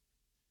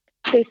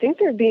 They think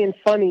they're being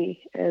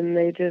funny and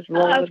they just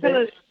roll with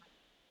it.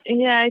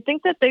 Yeah, I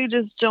think that they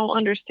just don't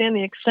understand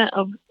the extent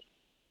of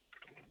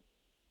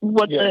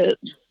what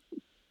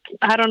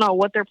I don't know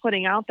what they're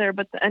putting out there,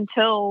 but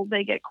until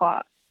they get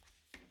caught.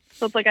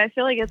 So it's like, I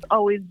feel like it's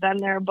always been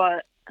there,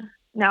 but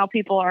now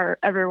people are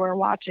everywhere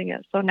watching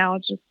it. So now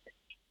it's just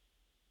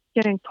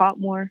getting caught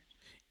more.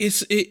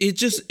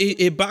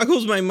 It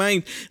boggles my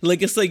mind.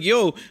 Like, it's like,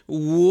 yo,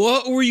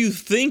 what were you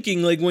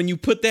thinking? Like, when you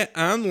put that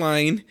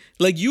online,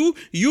 like you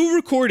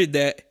recorded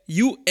that,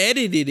 you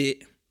edited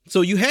it,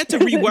 so you had to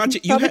rewatch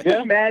it. You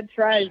had mad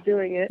tries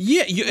doing it.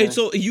 Yeah, and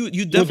so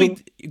you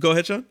definitely go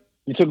ahead, Sean.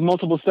 You took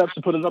multiple steps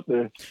to put it up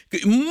there.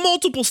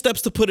 Multiple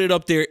steps to put it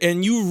up there,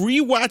 and you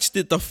rewatched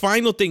it. The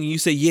final thing, and you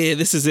say, "Yeah,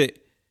 this is it.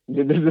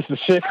 This is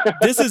shit.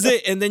 This is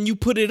it." And then you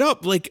put it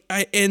up, like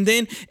and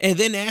then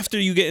after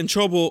you get in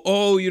trouble,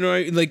 oh, you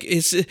know, like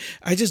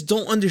I just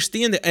don't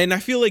understand it, and I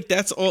feel like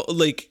that's all.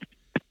 Like,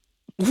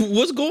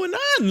 what's going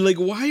on? Like,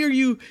 why are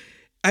you?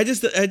 I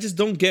just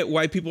don't get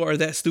why people are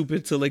that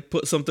stupid to like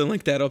put something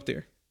like that up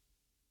there.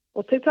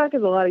 Well, TikTok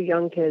is a lot of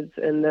young kids,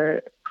 and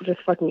they're just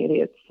fucking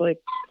idiots.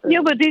 Like, yeah,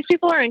 but these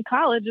people are in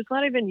college. It's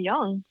not even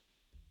young.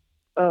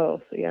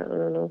 Oh, so yeah, I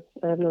don't know.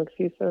 I have no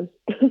excuse then.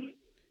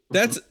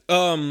 That's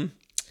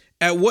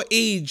at what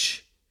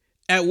age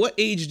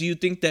do you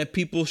think that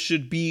people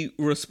should be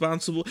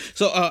responsible?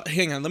 So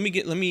hang on, let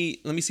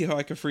me see how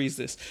I can phrase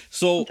this.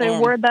 So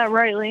word that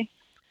rightly.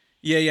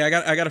 Yeah,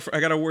 I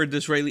gotta word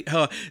this rightly.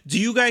 Do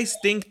you guys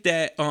think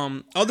that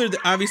other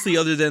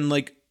than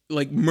like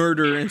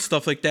murder and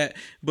stuff like that,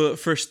 but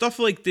for stuff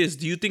like this,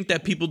 do you think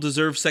that people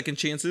deserve second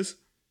chances?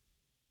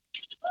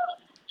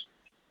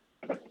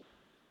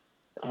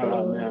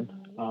 Oh man.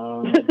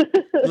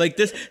 Like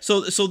this,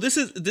 so this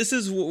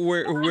is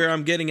where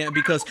I'm getting at,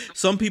 because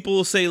some people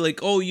will say like,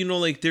 oh, you know,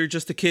 like they're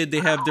just a kid,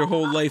 they have their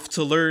whole life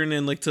to learn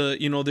and like to,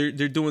 you know, they're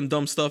doing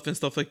dumb stuff and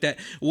stuff like that.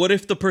 What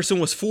if the person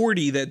was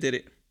 40 that did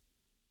it?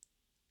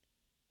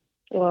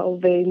 Well,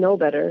 they know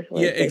better.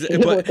 Like, yeah, exactly.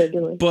 Know what they're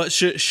doing. But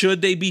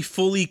should they be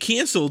fully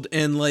canceled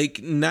and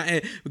like not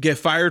get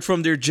fired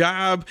from their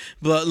job?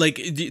 But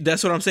like,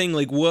 that's what I'm saying.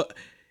 Like, what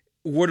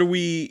are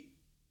we?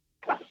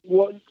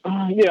 Well,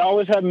 yeah, I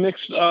always have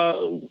mixed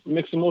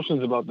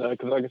emotions about that,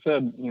 because, like I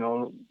said, you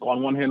know,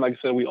 on one hand, like I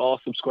said, we all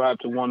subscribe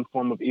to one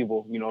form of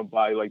evil, you know,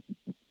 by like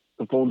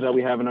the phones that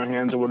we have in our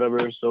hands or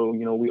whatever. So,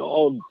 you know, we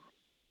all,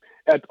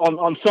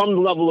 on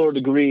some level or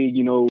degree,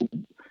 you know,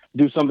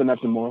 do something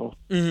that's immoral,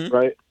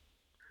 right?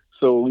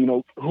 So, you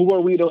know, who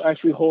are we to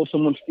actually hold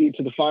someone's feet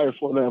to the fire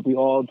for that if we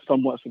all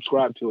somewhat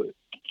subscribe to it?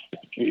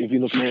 If you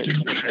look at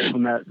it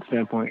from that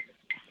standpoint.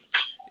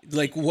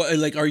 Like what?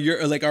 Like are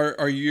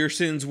your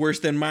sins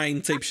worse than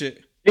mine? Type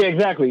shit. Yeah,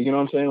 exactly. You know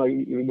what I'm saying? Like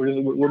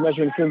we're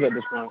measuring sins at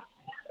this point.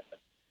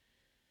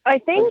 I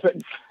think.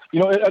 You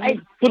know,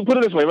 put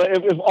it this way, right?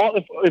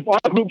 If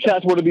our group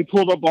chats were to be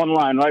pulled up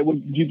online, right?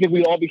 Do you think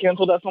we'd all be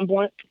canceled at some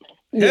point?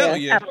 Hell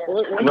yeah.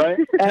 Absolutely. Right?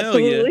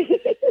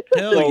 Absolutely.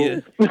 Hell yeah.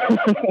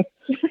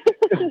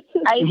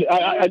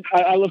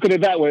 I look at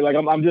it that way. Like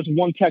I'm just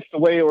one text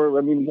away, or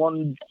I mean,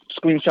 one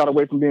screenshot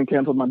away from being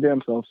canceled my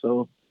damn self.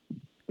 So.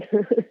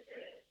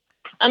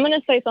 I'm going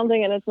to say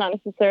something, and it's not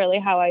necessarily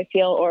how I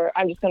feel, or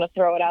I'm just going to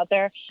throw it out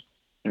there.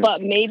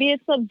 But maybe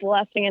it's a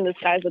blessing in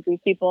disguise that these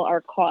people are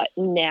caught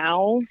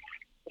now,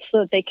 so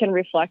that they can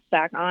reflect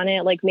back on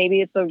it. Like maybe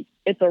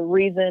it's a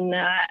reason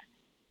that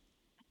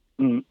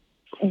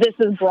this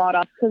is brought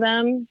up to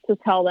them to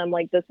tell them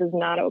like this is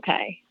not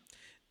okay.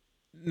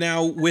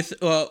 Now, with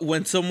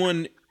when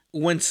someone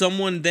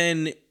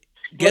then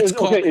gets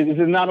caught, okay, is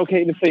it not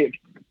okay to say it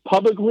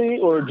publicly,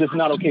 or just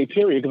not okay,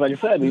 period? Because like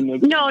I said,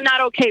 no,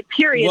 not okay,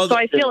 period. Well, so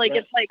I feel like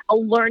it's like a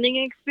learning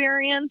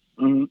experience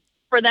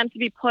for them to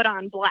be put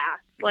on blast.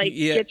 Like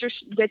get your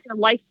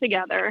life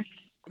together.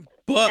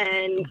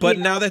 But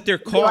now that they're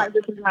caught,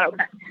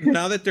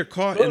 now that they're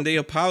caught and they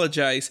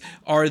apologize,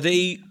 are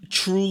they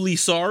truly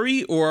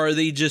sorry, or are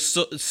they just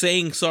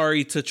saying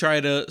sorry to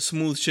try to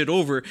smooth shit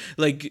over?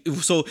 Like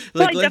so,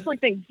 like I definitely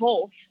think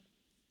both.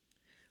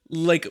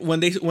 Like when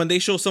they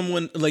show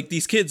someone, like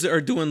these kids are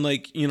doing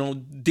like, you know,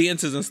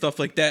 dances and stuff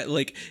like that,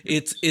 like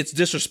it's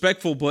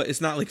disrespectful, but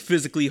it's not like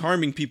physically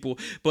harming people.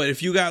 But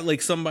if you got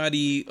like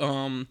somebody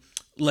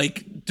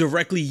like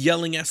directly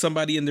yelling at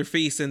somebody in their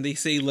face and they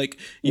say like,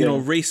 you know,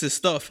 racist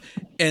stuff,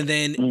 and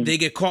then they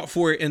get caught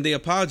for it and they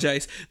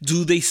apologize,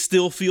 do they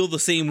still feel the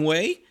same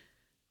way?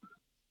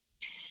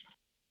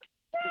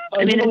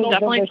 I mean, it's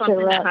definitely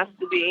something that has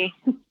to be,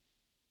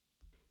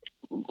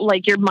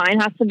 like, your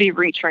mind has to be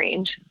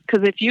retrained.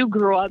 Because if you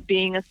grew up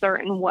being a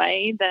certain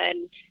way,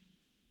 then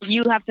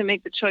you have to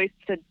make the choice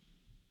to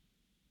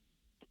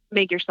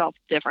make yourself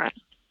different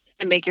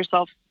and make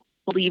yourself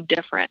believe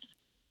different.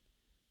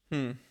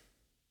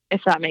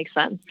 If that makes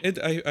sense.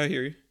 I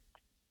hear you.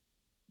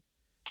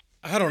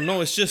 I don't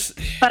know. It's just.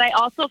 But I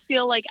also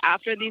feel like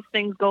after these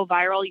things go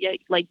viral,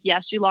 like,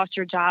 yes, you lost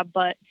your job,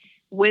 but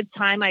with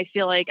time, I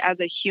feel like as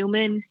a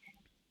human,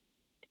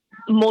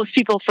 most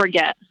people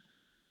forget.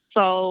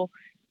 So,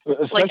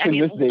 especially like, I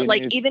mean, this day and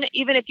like age.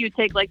 even if you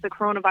take like the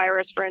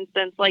coronavirus, for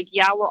instance, like,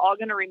 yeah, we're all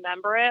going to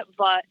remember it,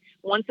 but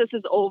once this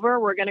is over,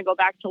 we're going to go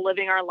back to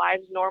living our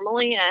lives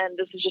normally, and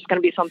this is just going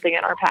to be something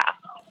in our past.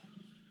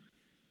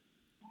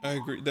 I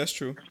agree. That's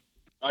true.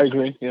 I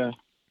agree. Yeah.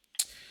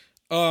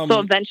 So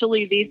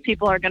eventually these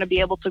people are going to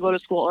be able to go to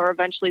school, or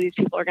eventually these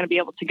people are going to be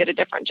able to get a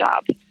different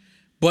job.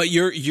 But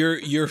you're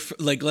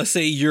like, let's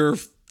say you're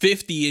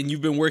 50 and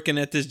you've been working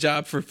at this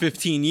job for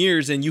 15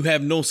 years and you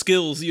have no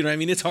skills. You know what I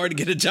mean? It's hard to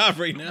get a job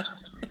right now.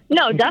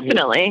 No,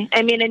 definitely.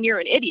 I mean, and you're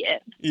an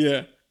idiot.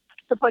 Yeah.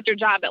 To put your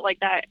job at like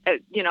that, at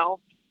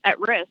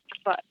risk.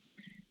 But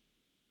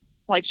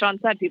like Sean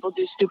said, people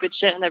do stupid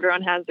shit, and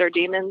everyone has their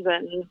demons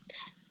and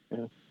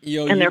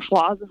their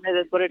flaws, and it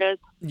is what it is.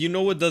 You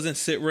know what doesn't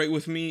sit right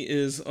with me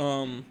is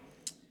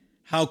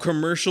how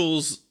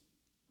commercials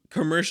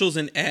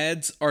and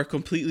ads are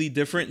completely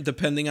different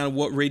depending on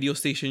what radio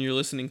station you're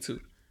listening to.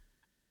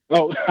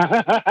 Oh.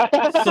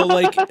 so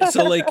like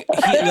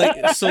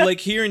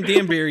here in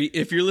Danbury,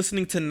 if you're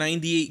listening to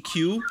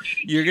 98Q,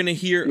 you're gonna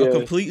hear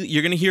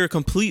a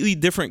completely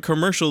different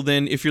commercial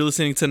than if you're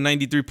listening to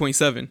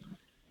 93.7.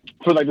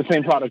 For like the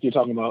same product you're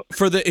talking about.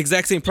 For the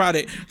exact same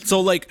product.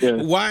 So like,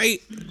 why?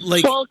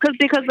 Like, well,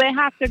 because they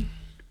have to.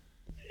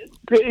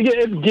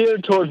 It's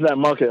geared towards that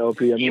market,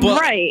 LP. I mean,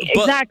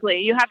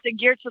 exactly. You have to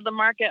gear to the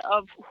market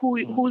of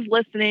who's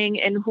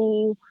listening and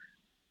who.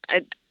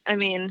 I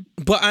mean,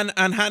 but on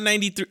Hot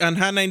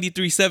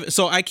 93.7,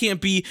 so I can't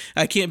be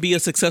a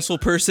successful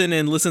person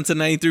and listen to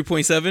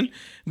 93.7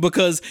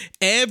 because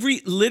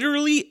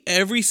literally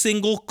every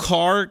single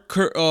car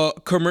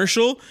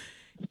commercial,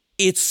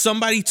 it's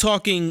somebody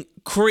talking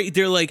crazy.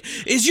 They're like,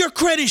 "Is your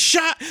credit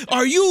shot?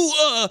 Are you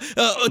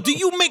do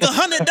you make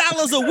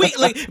 $100 a week?"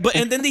 Like,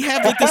 and then they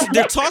have like this.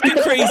 They're talking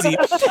crazy,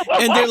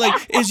 and they're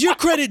like, "Is your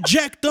credit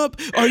jacked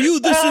up? Are you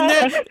this and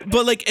that?"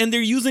 But like, and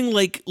they're using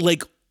like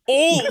like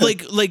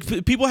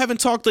people haven't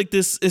talked like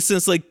this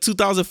since like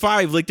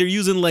 2005. Like they're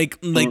using like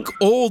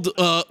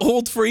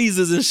old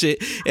phrases and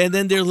shit, and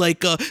then they're like,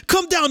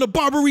 "Come down to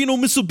Barbarino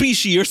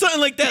Mitsubishi" or something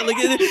like that. Like,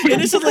 and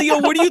it's just like, yo,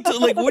 what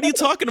are you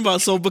talking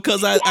about? So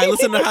because I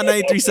listen to Hot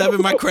 93.7,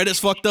 my credit's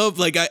fucked up.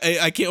 Like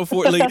I can't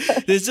afford. Like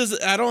it's just,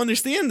 I don't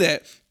understand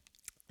that.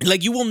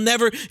 Like you will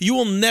never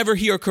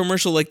hear a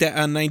commercial like that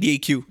on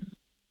 98Q.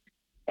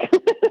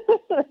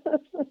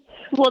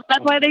 Well,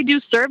 that's why they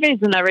do surveys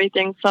and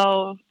everything.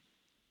 So.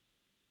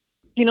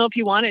 If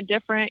you want it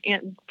different,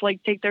 and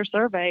like take their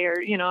survey,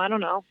 or I don't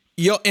know.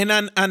 Yo, and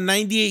on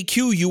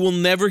 98Q, you will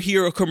never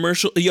hear a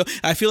commercial. Yo,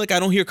 I feel like I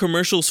don't hear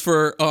commercials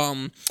for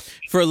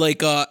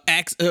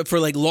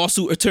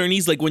lawsuit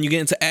attorneys, like when you get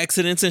into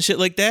accidents and shit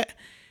like that.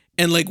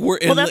 And like go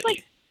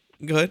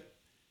ahead.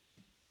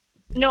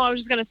 No, I was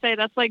just gonna say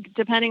that's like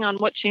depending on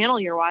what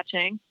channel you're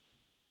watching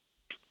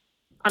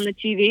on the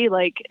TV,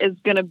 like is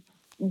gonna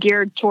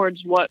geared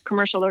towards what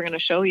commercial they're gonna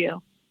show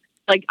you.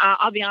 Like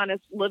I'll be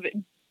honest,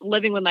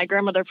 living with my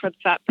grandmother for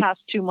the past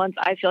 2 months,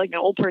 I feel like an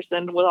old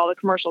person with all the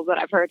commercials that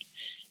I've heard.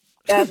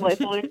 As like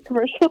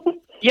commercials.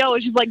 Yo,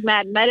 it's just like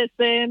mad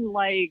medicine,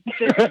 like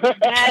just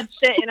mad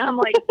shit, and I'm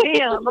like,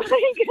 damn.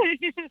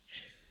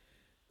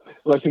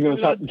 Like you're gonna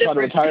try to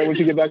retire when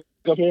you get back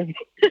up here?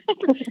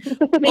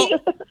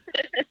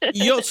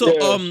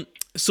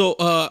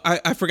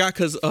 I forgot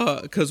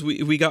because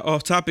we got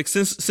off topic.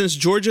 Since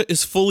Georgia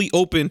is fully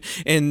open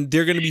and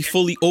they're gonna be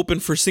fully open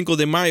for Cinco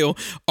de Mayo,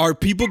 are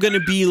people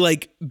gonna be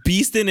like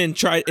beasting and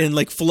try and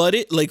like flood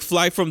it, like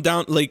fly from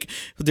down, like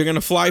they're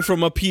gonna fly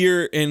from up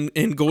here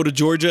and go to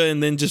Georgia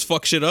and then just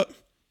fuck shit up?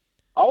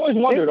 I always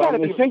wondered,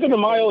 Cinco de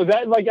Mayo, is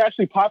that like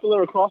actually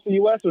popular across the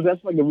U.S. or is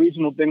that like a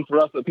regional thing for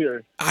us up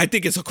here? I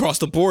think it's across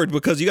the board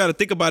because you got to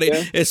think about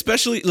it,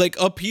 especially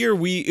like up here,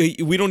 we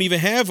don't even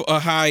have a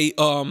high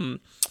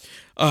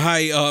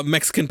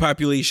Mexican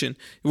population.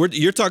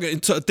 You're talking.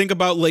 Think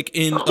about like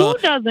in who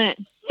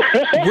doesn't?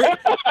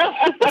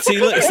 See,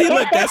 look,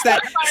 that's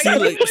that.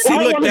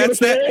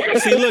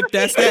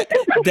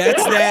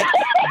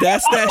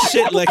 That's that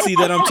shit, Lexi,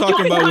 that I'm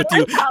talking about with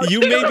you. You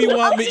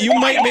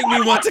might make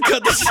me want to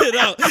cut this shit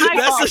out.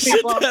 That's the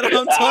shit that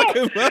I'm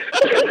talking about.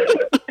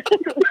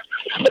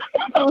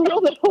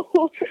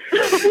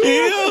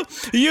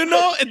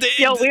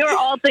 Yo, we were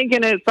all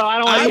thinking it, so I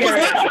don't want to hear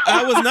it.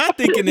 I was not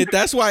thinking it.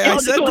 That's why I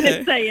said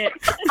that. Say it.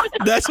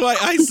 That's why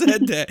I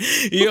said that.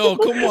 Yo,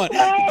 come on.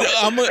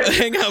 I'm gonna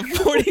hang out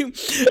 40.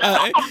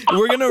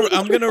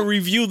 I'm gonna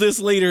review this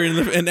later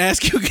and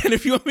ask you again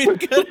if you want me to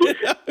cut it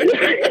out.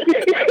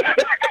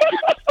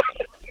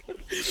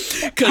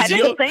 I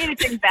didn't say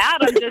anything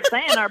bad. I'm just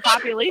saying our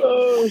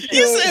population.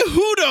 You said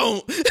who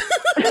don't?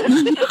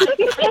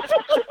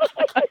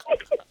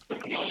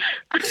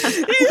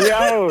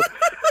 Yo.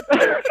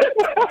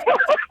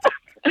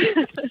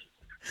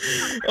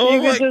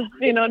 You could just,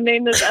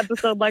 name this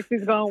episode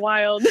Lexi's Going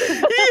Wild.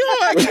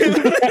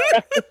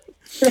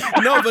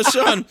 No, but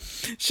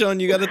Sean,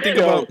 you got to think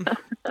about.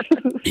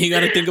 You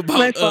got to think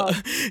My about fault.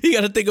 you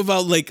got to think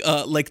about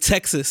like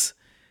Texas,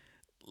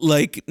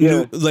 like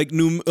Yeah.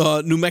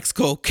 New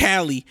Mexico,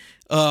 Cali,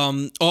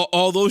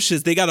 all those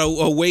shits. They got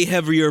a way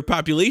heavier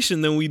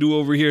population than we do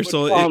over here.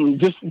 So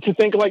Just to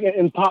think like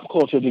in pop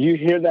culture, did you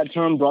hear that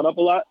term brought up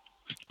a lot?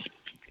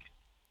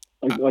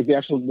 Like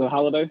the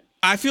holiday?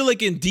 I feel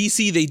like in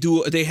DC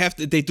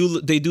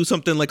they do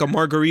something like a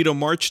Margarita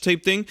March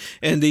type thing,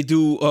 and they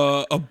do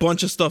a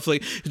bunch of stuff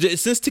like,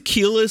 since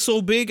tequila is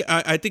so big,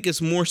 I think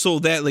it's more so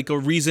that like a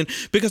reason,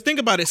 because think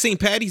about it, St.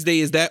 Patty's Day,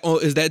 is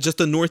that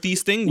just a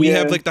Northeast thing? We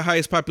have like the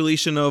highest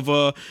population of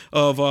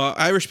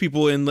Irish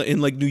people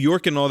in like New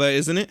York and all that,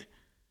 isn't it?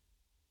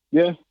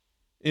 Yeah.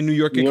 In New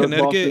York and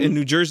Connecticut, Boston, and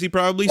New Jersey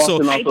probably.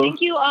 Boston so I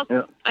think you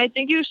also, I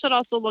think you should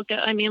also look at,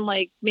 I mean,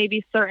 like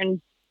maybe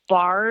certain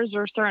bars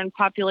or certain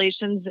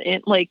populations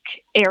in like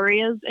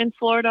areas in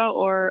Florida,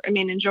 or I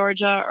mean in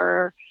Georgia,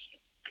 or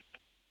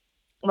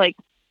like,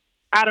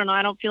 I don't know,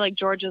 I don't feel like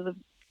Georgia's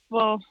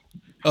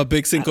a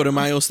big Cinco de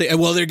Mayo state.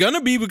 Well, they're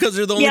gonna be, because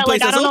they're the only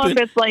place that's open. I don't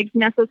know if it's like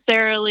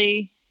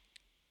necessarily.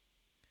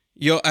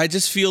 Yo, I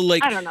just feel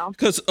like, I don't know,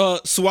 because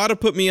Swada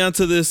put me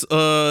onto this.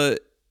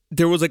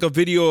 There was like a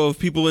video of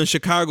people in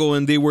Chicago,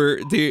 and there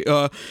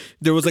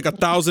was like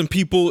 1,000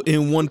 people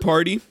in one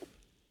party.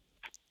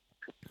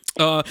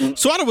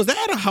 Swada, was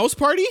that at a house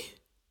party?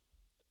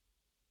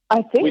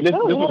 I think this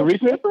so. was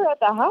recent? People at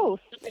the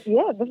house.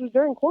 Yeah, this is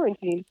during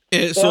quarantine.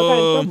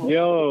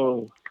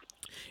 Yo,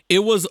 it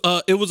was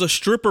a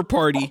stripper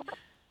party.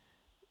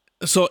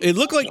 So it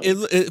looked like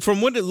from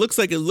what it looks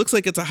like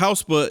it's a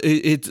house, but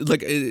it's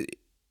like a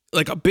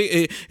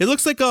big. It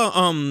looks like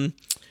a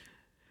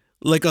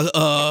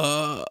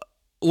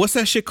what's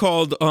that shit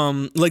called?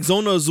 Like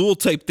Zona Azul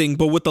type thing,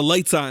 but with the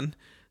lights on.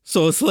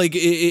 So it's like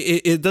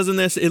it doesn't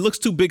necessarily, it looks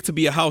too big to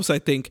be a house, I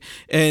think,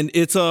 and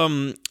it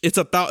was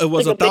like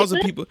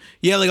 1,000 people.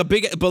 Yeah, like a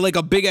big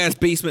ass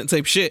basement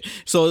type shit.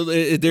 So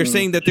they're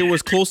saying that there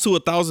was close to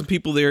 1,000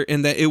 people there,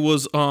 and that it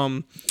was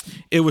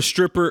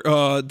stripper.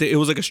 It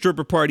was like a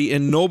stripper party,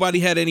 and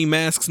nobody had any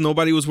masks,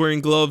 nobody was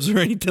wearing gloves or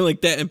anything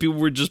like that, and people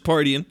were just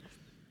partying.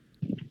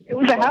 It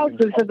was a house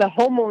that said the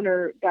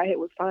homeowner got hit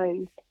with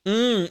fines.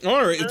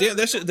 All right, yeah,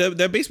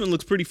 that basement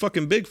looks pretty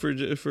fucking big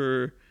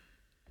for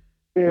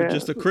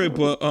just a crib,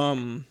 but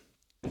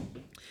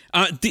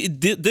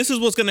this is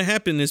what's gonna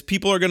happen: is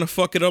people are gonna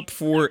fuck it up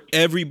for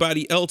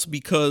everybody else,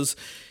 because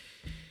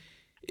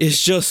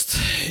it's just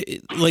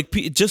like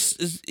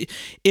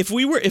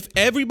if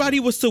everybody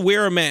was to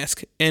wear a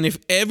mask, and if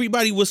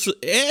everybody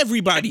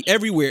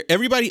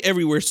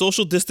everywhere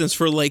social distance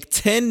for like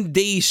 10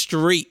 days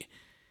straight,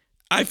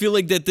 I feel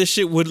like that this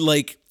shit would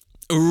like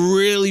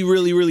really,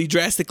 really, really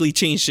drastically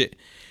change shit.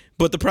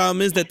 But the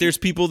problem is that there's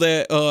people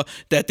that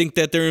think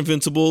that they're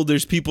invincible.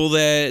 There's people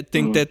that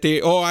think that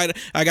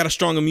I got a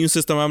strong immune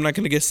system, I'm not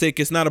going to get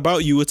sick. It's not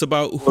about you. It's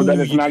about who. That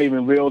it's not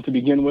even real to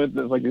begin with.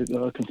 It's like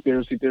a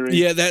conspiracy theory.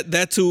 Yeah,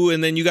 that too.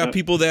 And then you got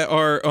people that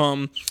are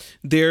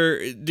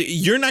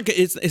you're not.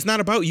 It's not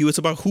about you. It's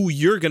about who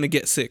you're going to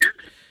get sick.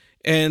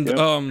 And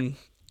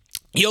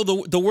yo,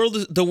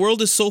 the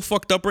world is so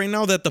fucked up right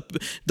now that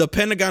the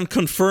Pentagon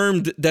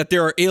confirmed that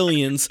there are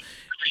aliens.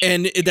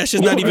 And that's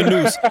just not even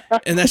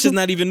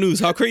news.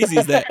 How crazy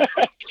is that?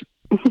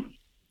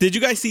 Did you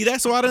guys see that,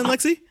 Swada and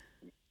Lexi?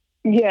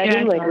 Yeah,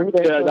 I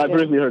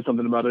briefly heard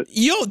something about it.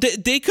 Yo,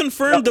 they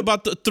confirmed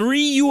about the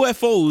 3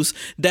 UFOs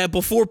that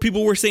before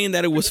people were saying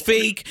that it was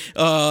fake,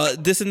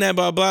 this and that,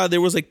 blah, blah.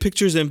 There was like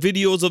pictures and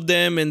videos of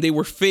them, and they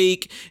were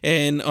fake,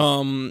 and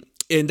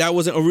that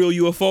wasn't a real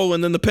UFO.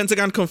 And then the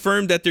Pentagon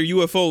confirmed that they're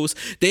UFOs.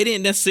 They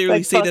didn't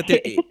necessarily say that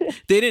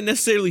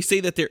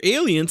they're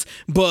aliens,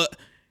 but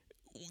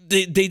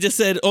they just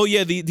said, oh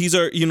yeah, these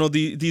are,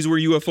 these were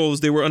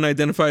UFOs. They were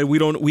unidentified.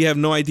 We have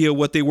no idea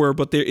what they were,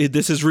 but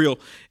this is real.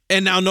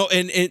 And now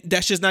and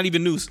that's just not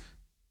even news.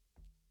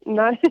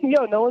 No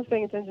one's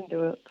paying attention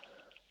to it.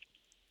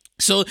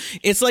 So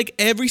it's like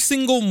every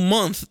single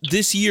month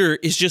this year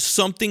is just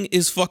something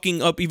is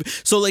fucking up. Even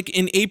so, like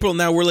in April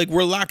now,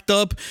 we're locked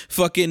up,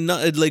 fucking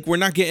like we're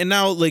not getting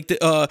out. Like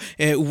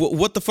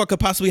what the fuck could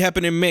possibly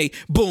happen in May?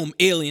 Boom,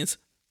 aliens.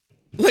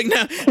 Like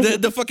now,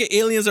 the fucking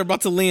aliens are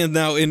about to land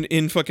now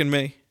in fucking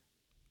May.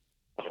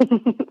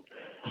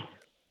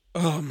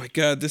 Oh my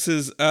god, this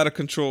is out of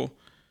control.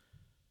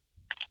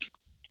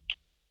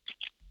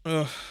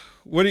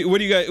 What do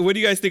you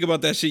guys think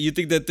about that shit? You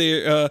think that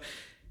they're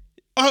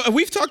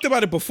we've talked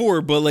about it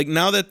before, but like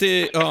now that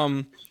this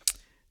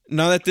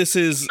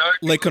is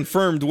like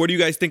confirmed, what do you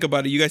guys think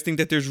about it? You guys think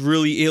that there's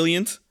really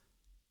aliens?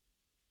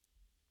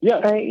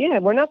 Yeah. Yeah,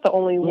 we're not the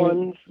only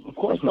ones. Of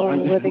course not. The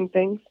only living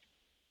things.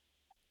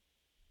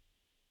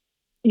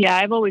 Yeah,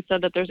 I've always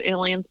said that there's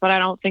aliens, but I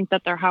don't think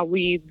that they're how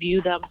we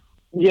view them.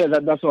 Yeah,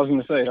 that's what I was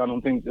going to say. I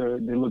don't think they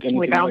look anything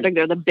like. I don't think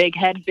they're the big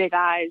head, big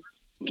eyes.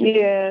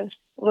 Yeah,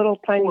 little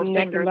tiny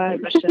fingers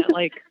and shit.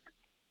 Like,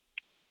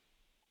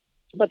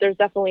 but there's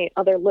definitely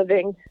other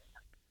living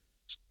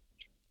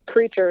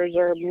creatures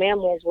or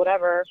mammals,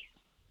 whatever,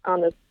 on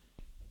this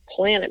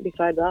planet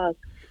besides us.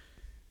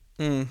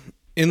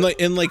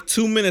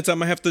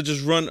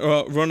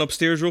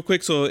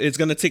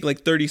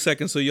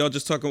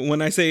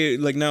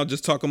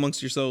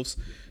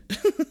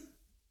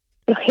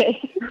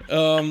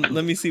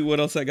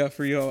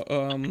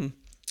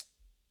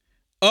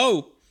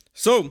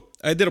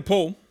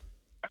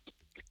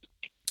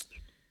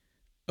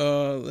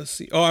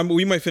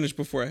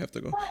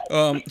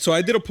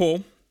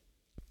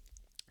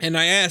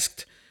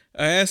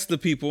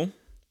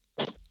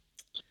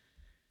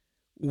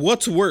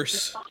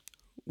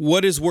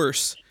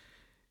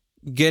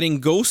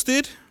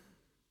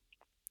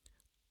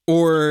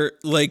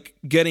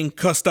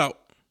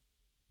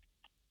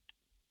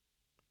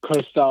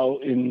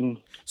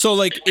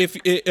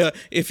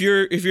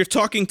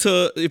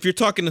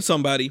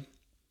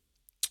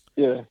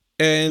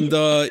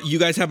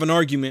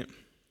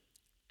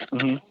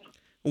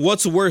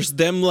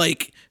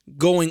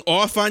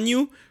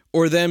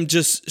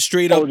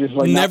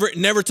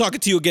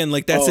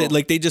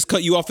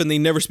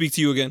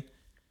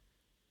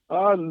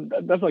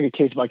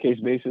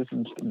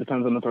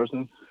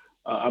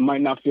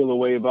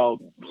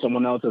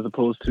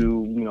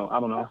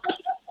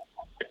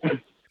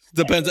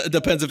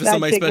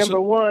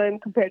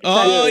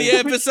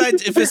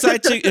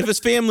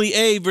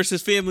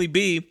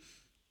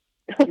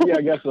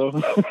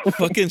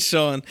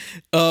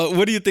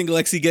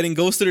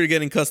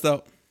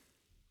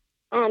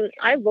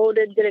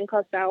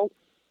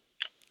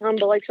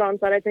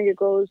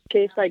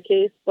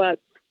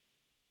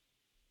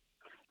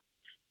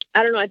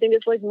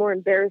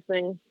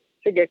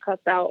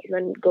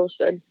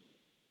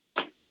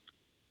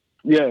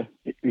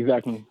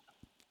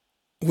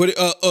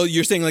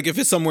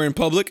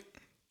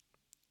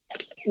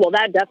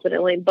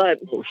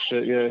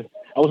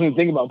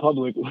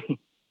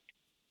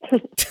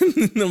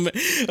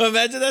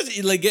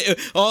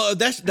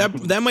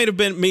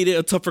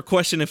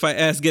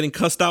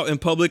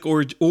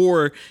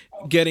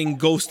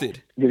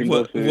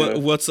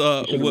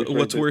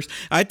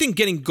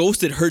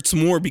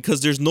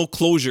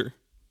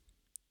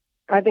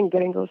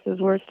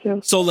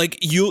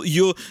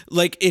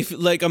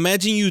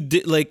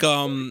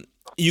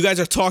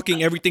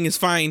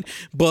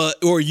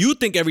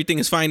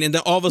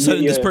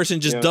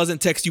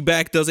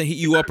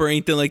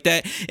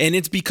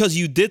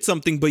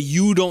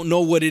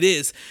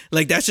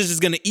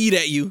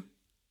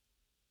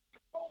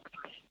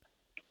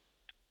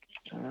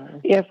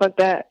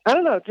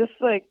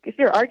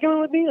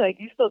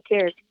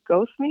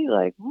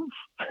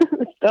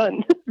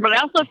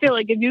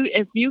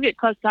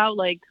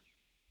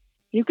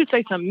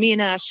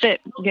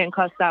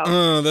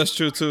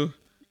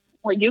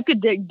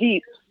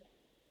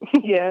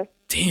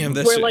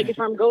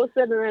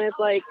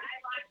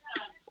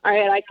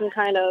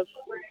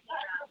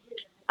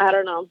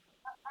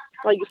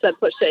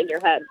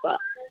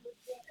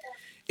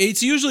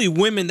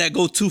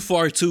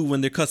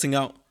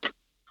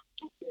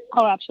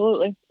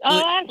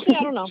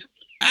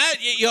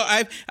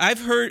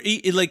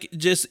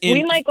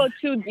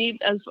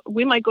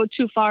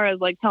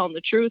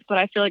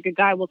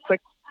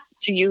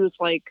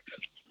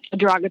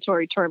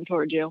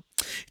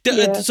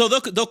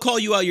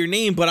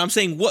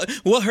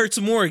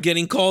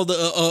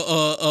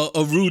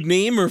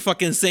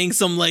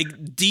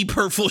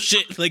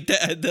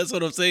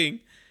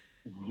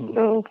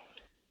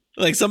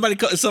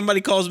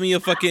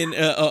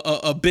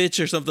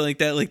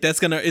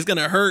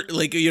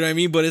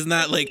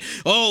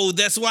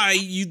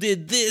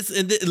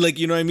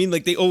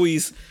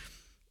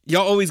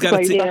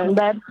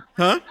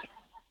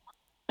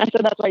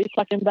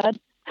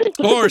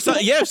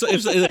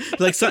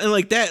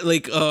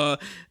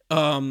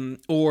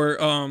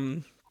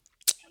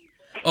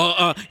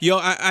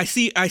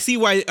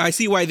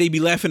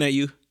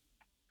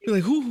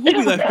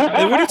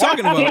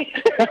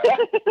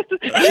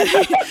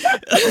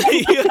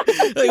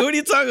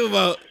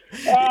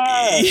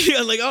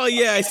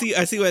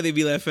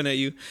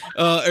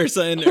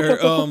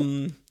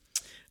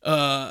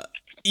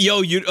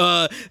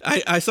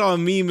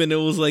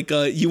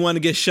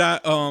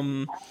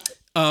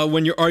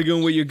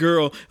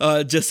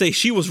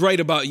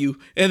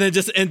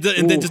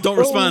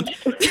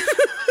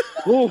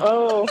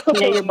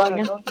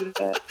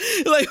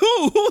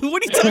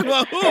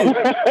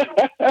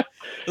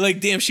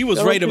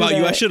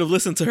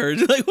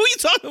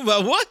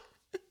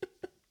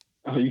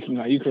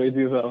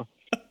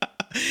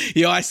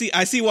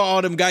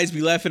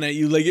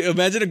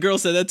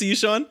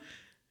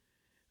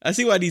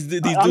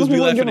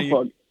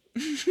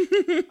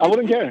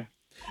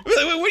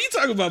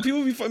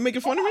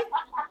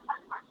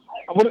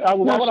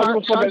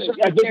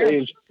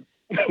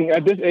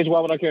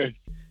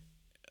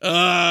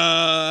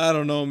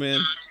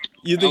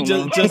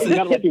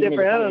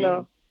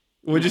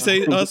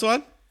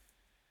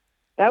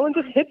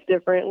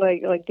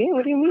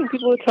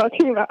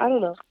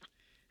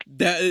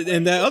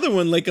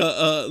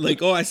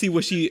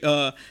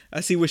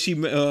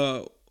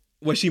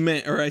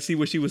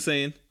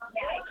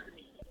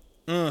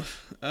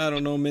 I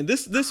don't know, man.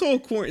 This whole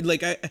quarantine,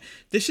 like,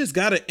 this just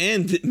gotta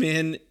end,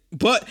 man.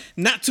 But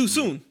not too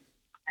soon.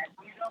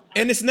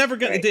 And it's never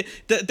gonna.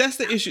 That's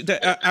the issue.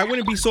 That I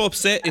wouldn't be so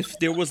upset if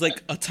there was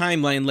like a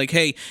timeline, like,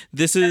 hey,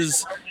 this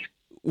is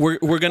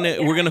we're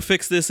gonna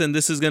fix this, and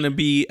this is gonna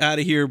be out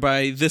of here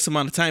by this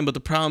amount of time. But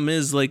the problem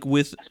is, like,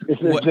 with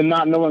it's the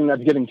not knowing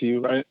that's getting to you,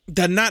 right?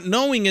 The not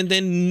knowing, and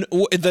then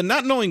the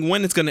not knowing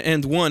when it's gonna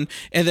end, one,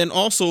 and then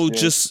also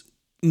just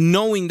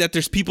knowing that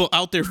there's people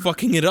out there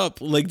fucking it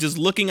up, like just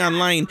looking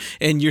online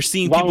and you're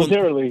seeing people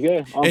voluntarily,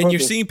 and purpose. You're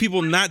seeing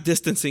people not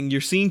distancing, you're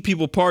seeing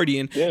people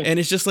partying, and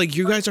it's just like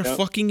you guys are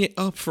fucking it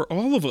up for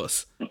all of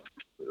us.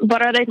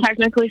 But are they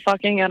technically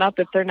fucking it up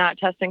if they're not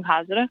testing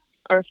positive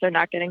or if they're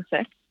not getting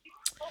sick?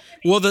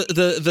 Well,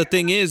 the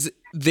thing is,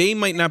 they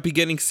might not be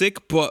getting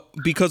sick, but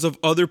because of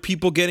other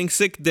people getting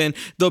sick, then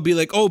they'll be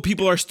like, oh,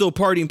 people are still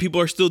partying,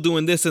 people are still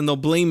doing this, and they'll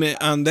blame it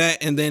on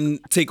that and then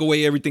take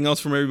away everything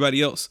else from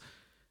everybody else.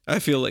 I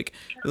feel like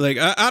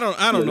I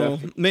don't know.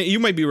 Man, you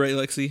might be right,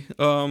 Lexi.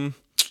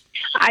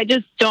 I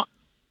just don't.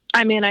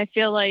 I mean, I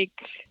feel like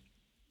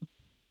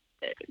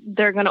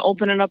they're going to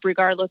open it up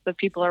regardless if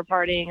people are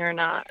partying or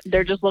not.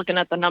 They're just looking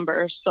at the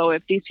numbers. So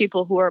if these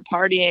people who are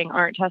partying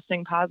aren't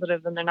testing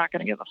positive, then they're not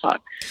going to give a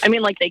fuck. I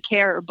mean, like, they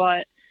care,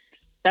 but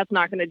that's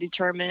not going to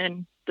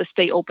determine the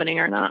state opening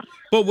or not.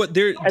 But what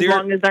they're as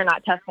long as they're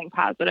not testing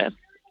positive.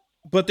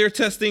 But they're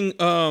testing.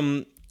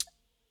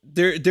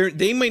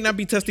 They might not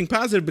be testing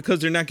positive because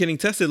they're not getting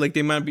tested. Like,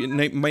 they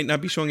might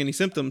not be showing any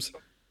symptoms.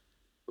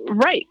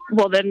 Right.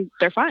 Well, then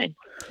they're fine.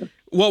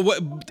 Well,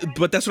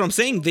 but that's what I'm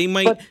saying. They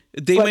might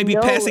be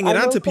passing it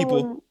on to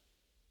people.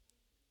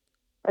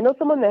 I know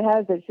someone that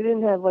has it. She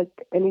didn't have like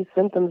any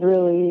symptoms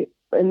really,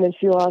 and then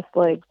she lost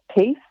like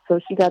taste, so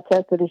she got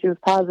tested and she was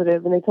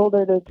positive. And they told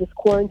her to just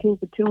quarantine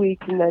for 2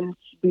 weeks and then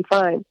she'd be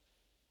fine.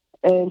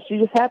 And she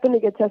just happened to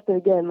get tested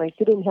again. Like,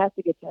 she didn't have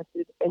to get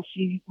tested, and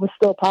she was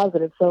still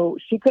positive. So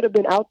she could have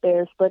been out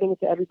there spreading it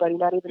to everybody,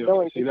 not even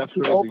knowing. See, that's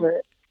she's crazy. over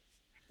it.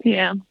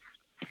 Yeah,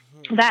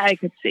 that I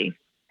could see.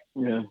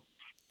 Yeah,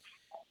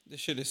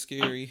 this shit is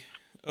scary.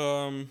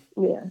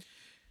 Yeah.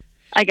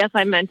 I guess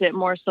I meant it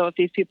more so if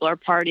these people are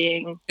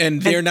partying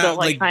and they're not still,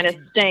 like kind of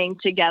staying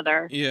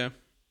together. Yeah.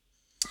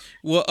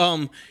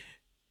 Well,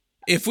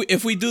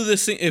 If we do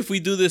this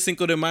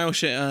Cinco de Mayo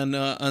shit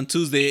on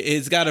Tuesday,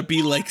 it's got to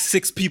be like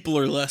 6 people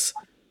or less.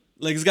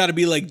 Like, it's got to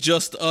be like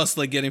just us,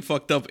 like, getting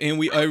fucked up,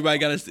 and everybody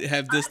got to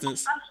have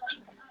distance.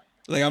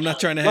 Like, I'm not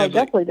trying to have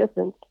definitely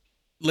distance.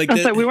 Like that.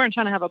 So we weren't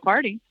trying to have a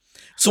party.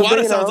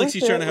 Suada sounds like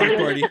she's trying to have a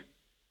party.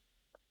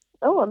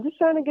 Oh, I'm just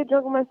trying to get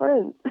drunk with my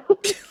friends.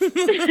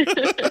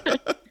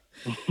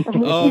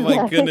 Oh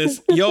my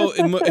goodness, yo!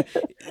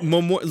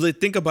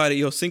 Think about it,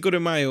 yo. Cinco de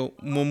Mayo,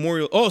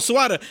 Memorial. Oh,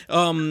 Suada.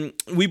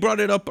 We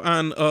brought it up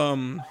on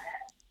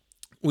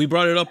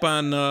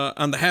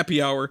the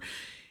happy hour.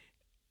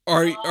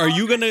 Are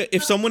you gonna,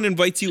 if someone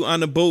invites you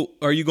on a boat,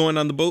 are you going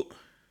on the boat?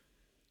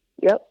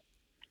 Yep.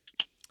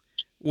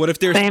 What if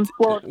there's 10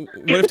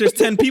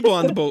 people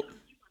on the boat?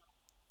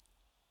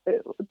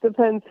 It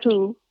depends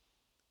who.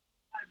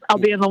 I'll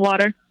be in the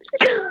water.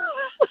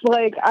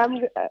 Like,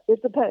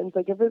 it depends.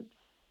 Like, if it's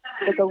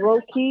like a low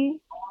key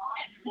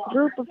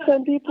group of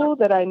 10 people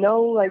that I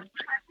know, like,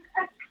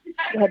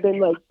 have been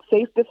like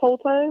safe this whole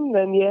time,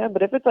 then yeah.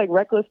 But if it's like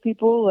reckless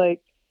people,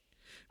 like.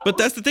 But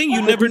that's the thing.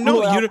 You never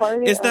know.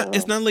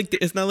 It's not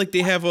like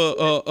they have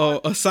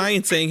a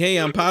sign saying, "Hey,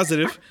 I'm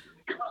positive."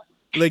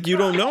 Like, you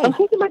don't know. I'm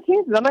taking my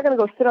chances. I'm not gonna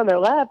go sit on their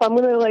lap. I'm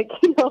gonna, like,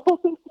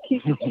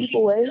 keep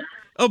people away.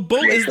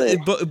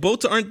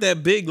 Boats aren't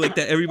that big like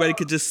that. Everybody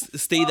could just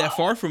stay that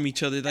far from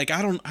each other. Like,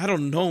 I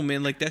don't know,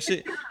 man. Like, that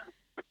shit.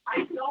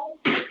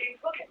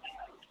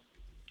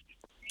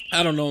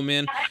 I don't know,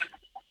 man.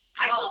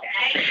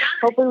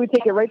 Hopefully we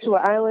take it right to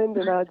an island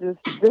and I'll just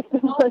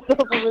distance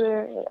myself over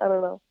there. I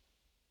don't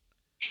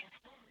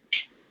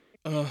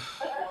know.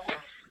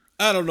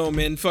 I don't know,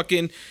 man.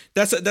 Fucking,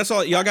 that's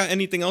all. Y'all got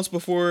anything else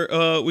before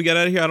we get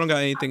out of here? I don't got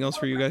anything else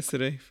for you guys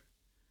today.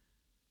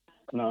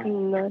 No, I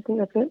think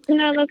that's it.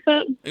 No, that's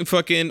it.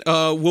 Fucking,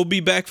 we'll be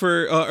back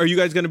for. Are you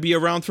guys gonna be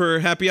around for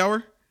happy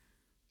hour?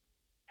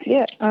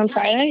 Yeah, on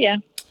Friday. Yeah.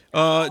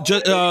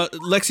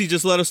 Lexi,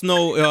 just let us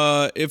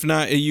know. If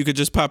not, you could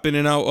just pop in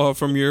and out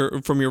from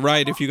your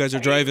ride if you guys are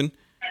driving.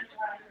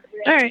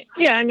 All right.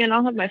 Yeah, I mean,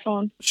 I'll have my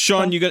phone.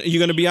 Sean, you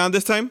gonna be on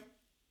this time?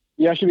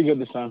 Yeah, I should be good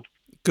this time.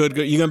 Good.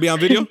 You gonna be on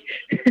video?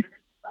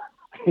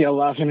 Yeah,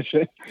 laughing and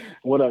shit.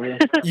 Whatever.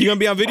 You gonna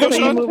be on video,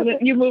 Sean?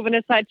 You moving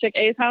inside Chick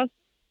A's house?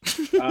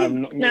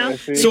 No.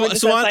 So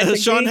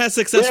Sean has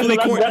successfully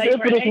quarantined. That's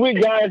it for this week,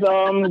 guys.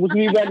 We'll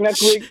see you back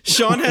next week.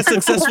 Sean has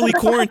successfully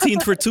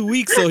quarantined for 2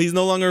 weeks, so he's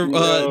no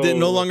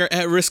longer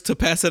at risk to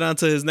pass it on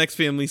to his next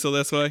family. So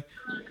that's why.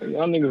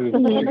 Y'all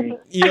niggas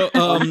is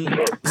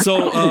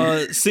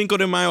So Cinco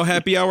de Mayo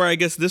happy hour, I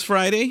guess this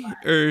Friday,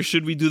 or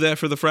should we do that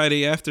for the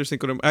Friday after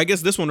Cinco de Mayo? I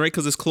guess this one, right?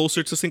 Because it's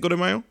closer to Cinco de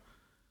Mayo.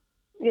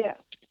 Yeah.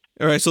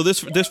 All right, so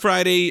this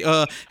Friday,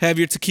 have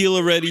your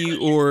tequila ready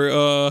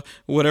or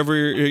whatever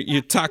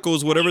your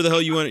tacos, whatever the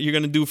hell you're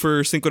gonna do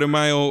for Cinco de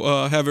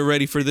Mayo. Have it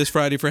ready for this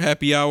Friday for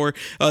happy hour.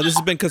 This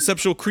has been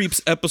Conceptual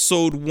Creeps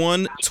episode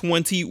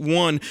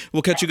 121.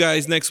 We'll catch you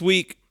guys next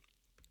week.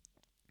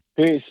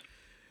 Peace.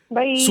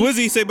 Bye.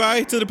 Swizzy, say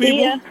bye to the people.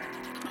 See ya.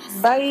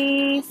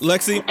 Bye.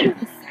 Lexi.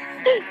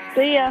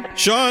 See ya.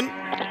 Sean.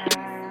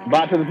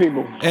 Bye to the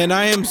people. And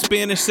I am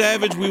Spanish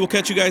Savage. We will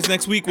catch you guys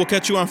next week. We'll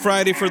catch you on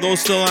Friday for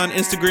those still on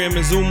Instagram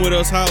and Zoom with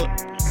us. Holla.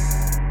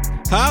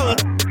 Holla.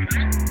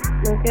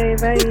 Okay,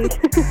 bye.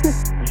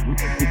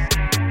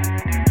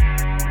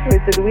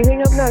 Wait, did we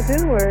hang up now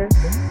too, or?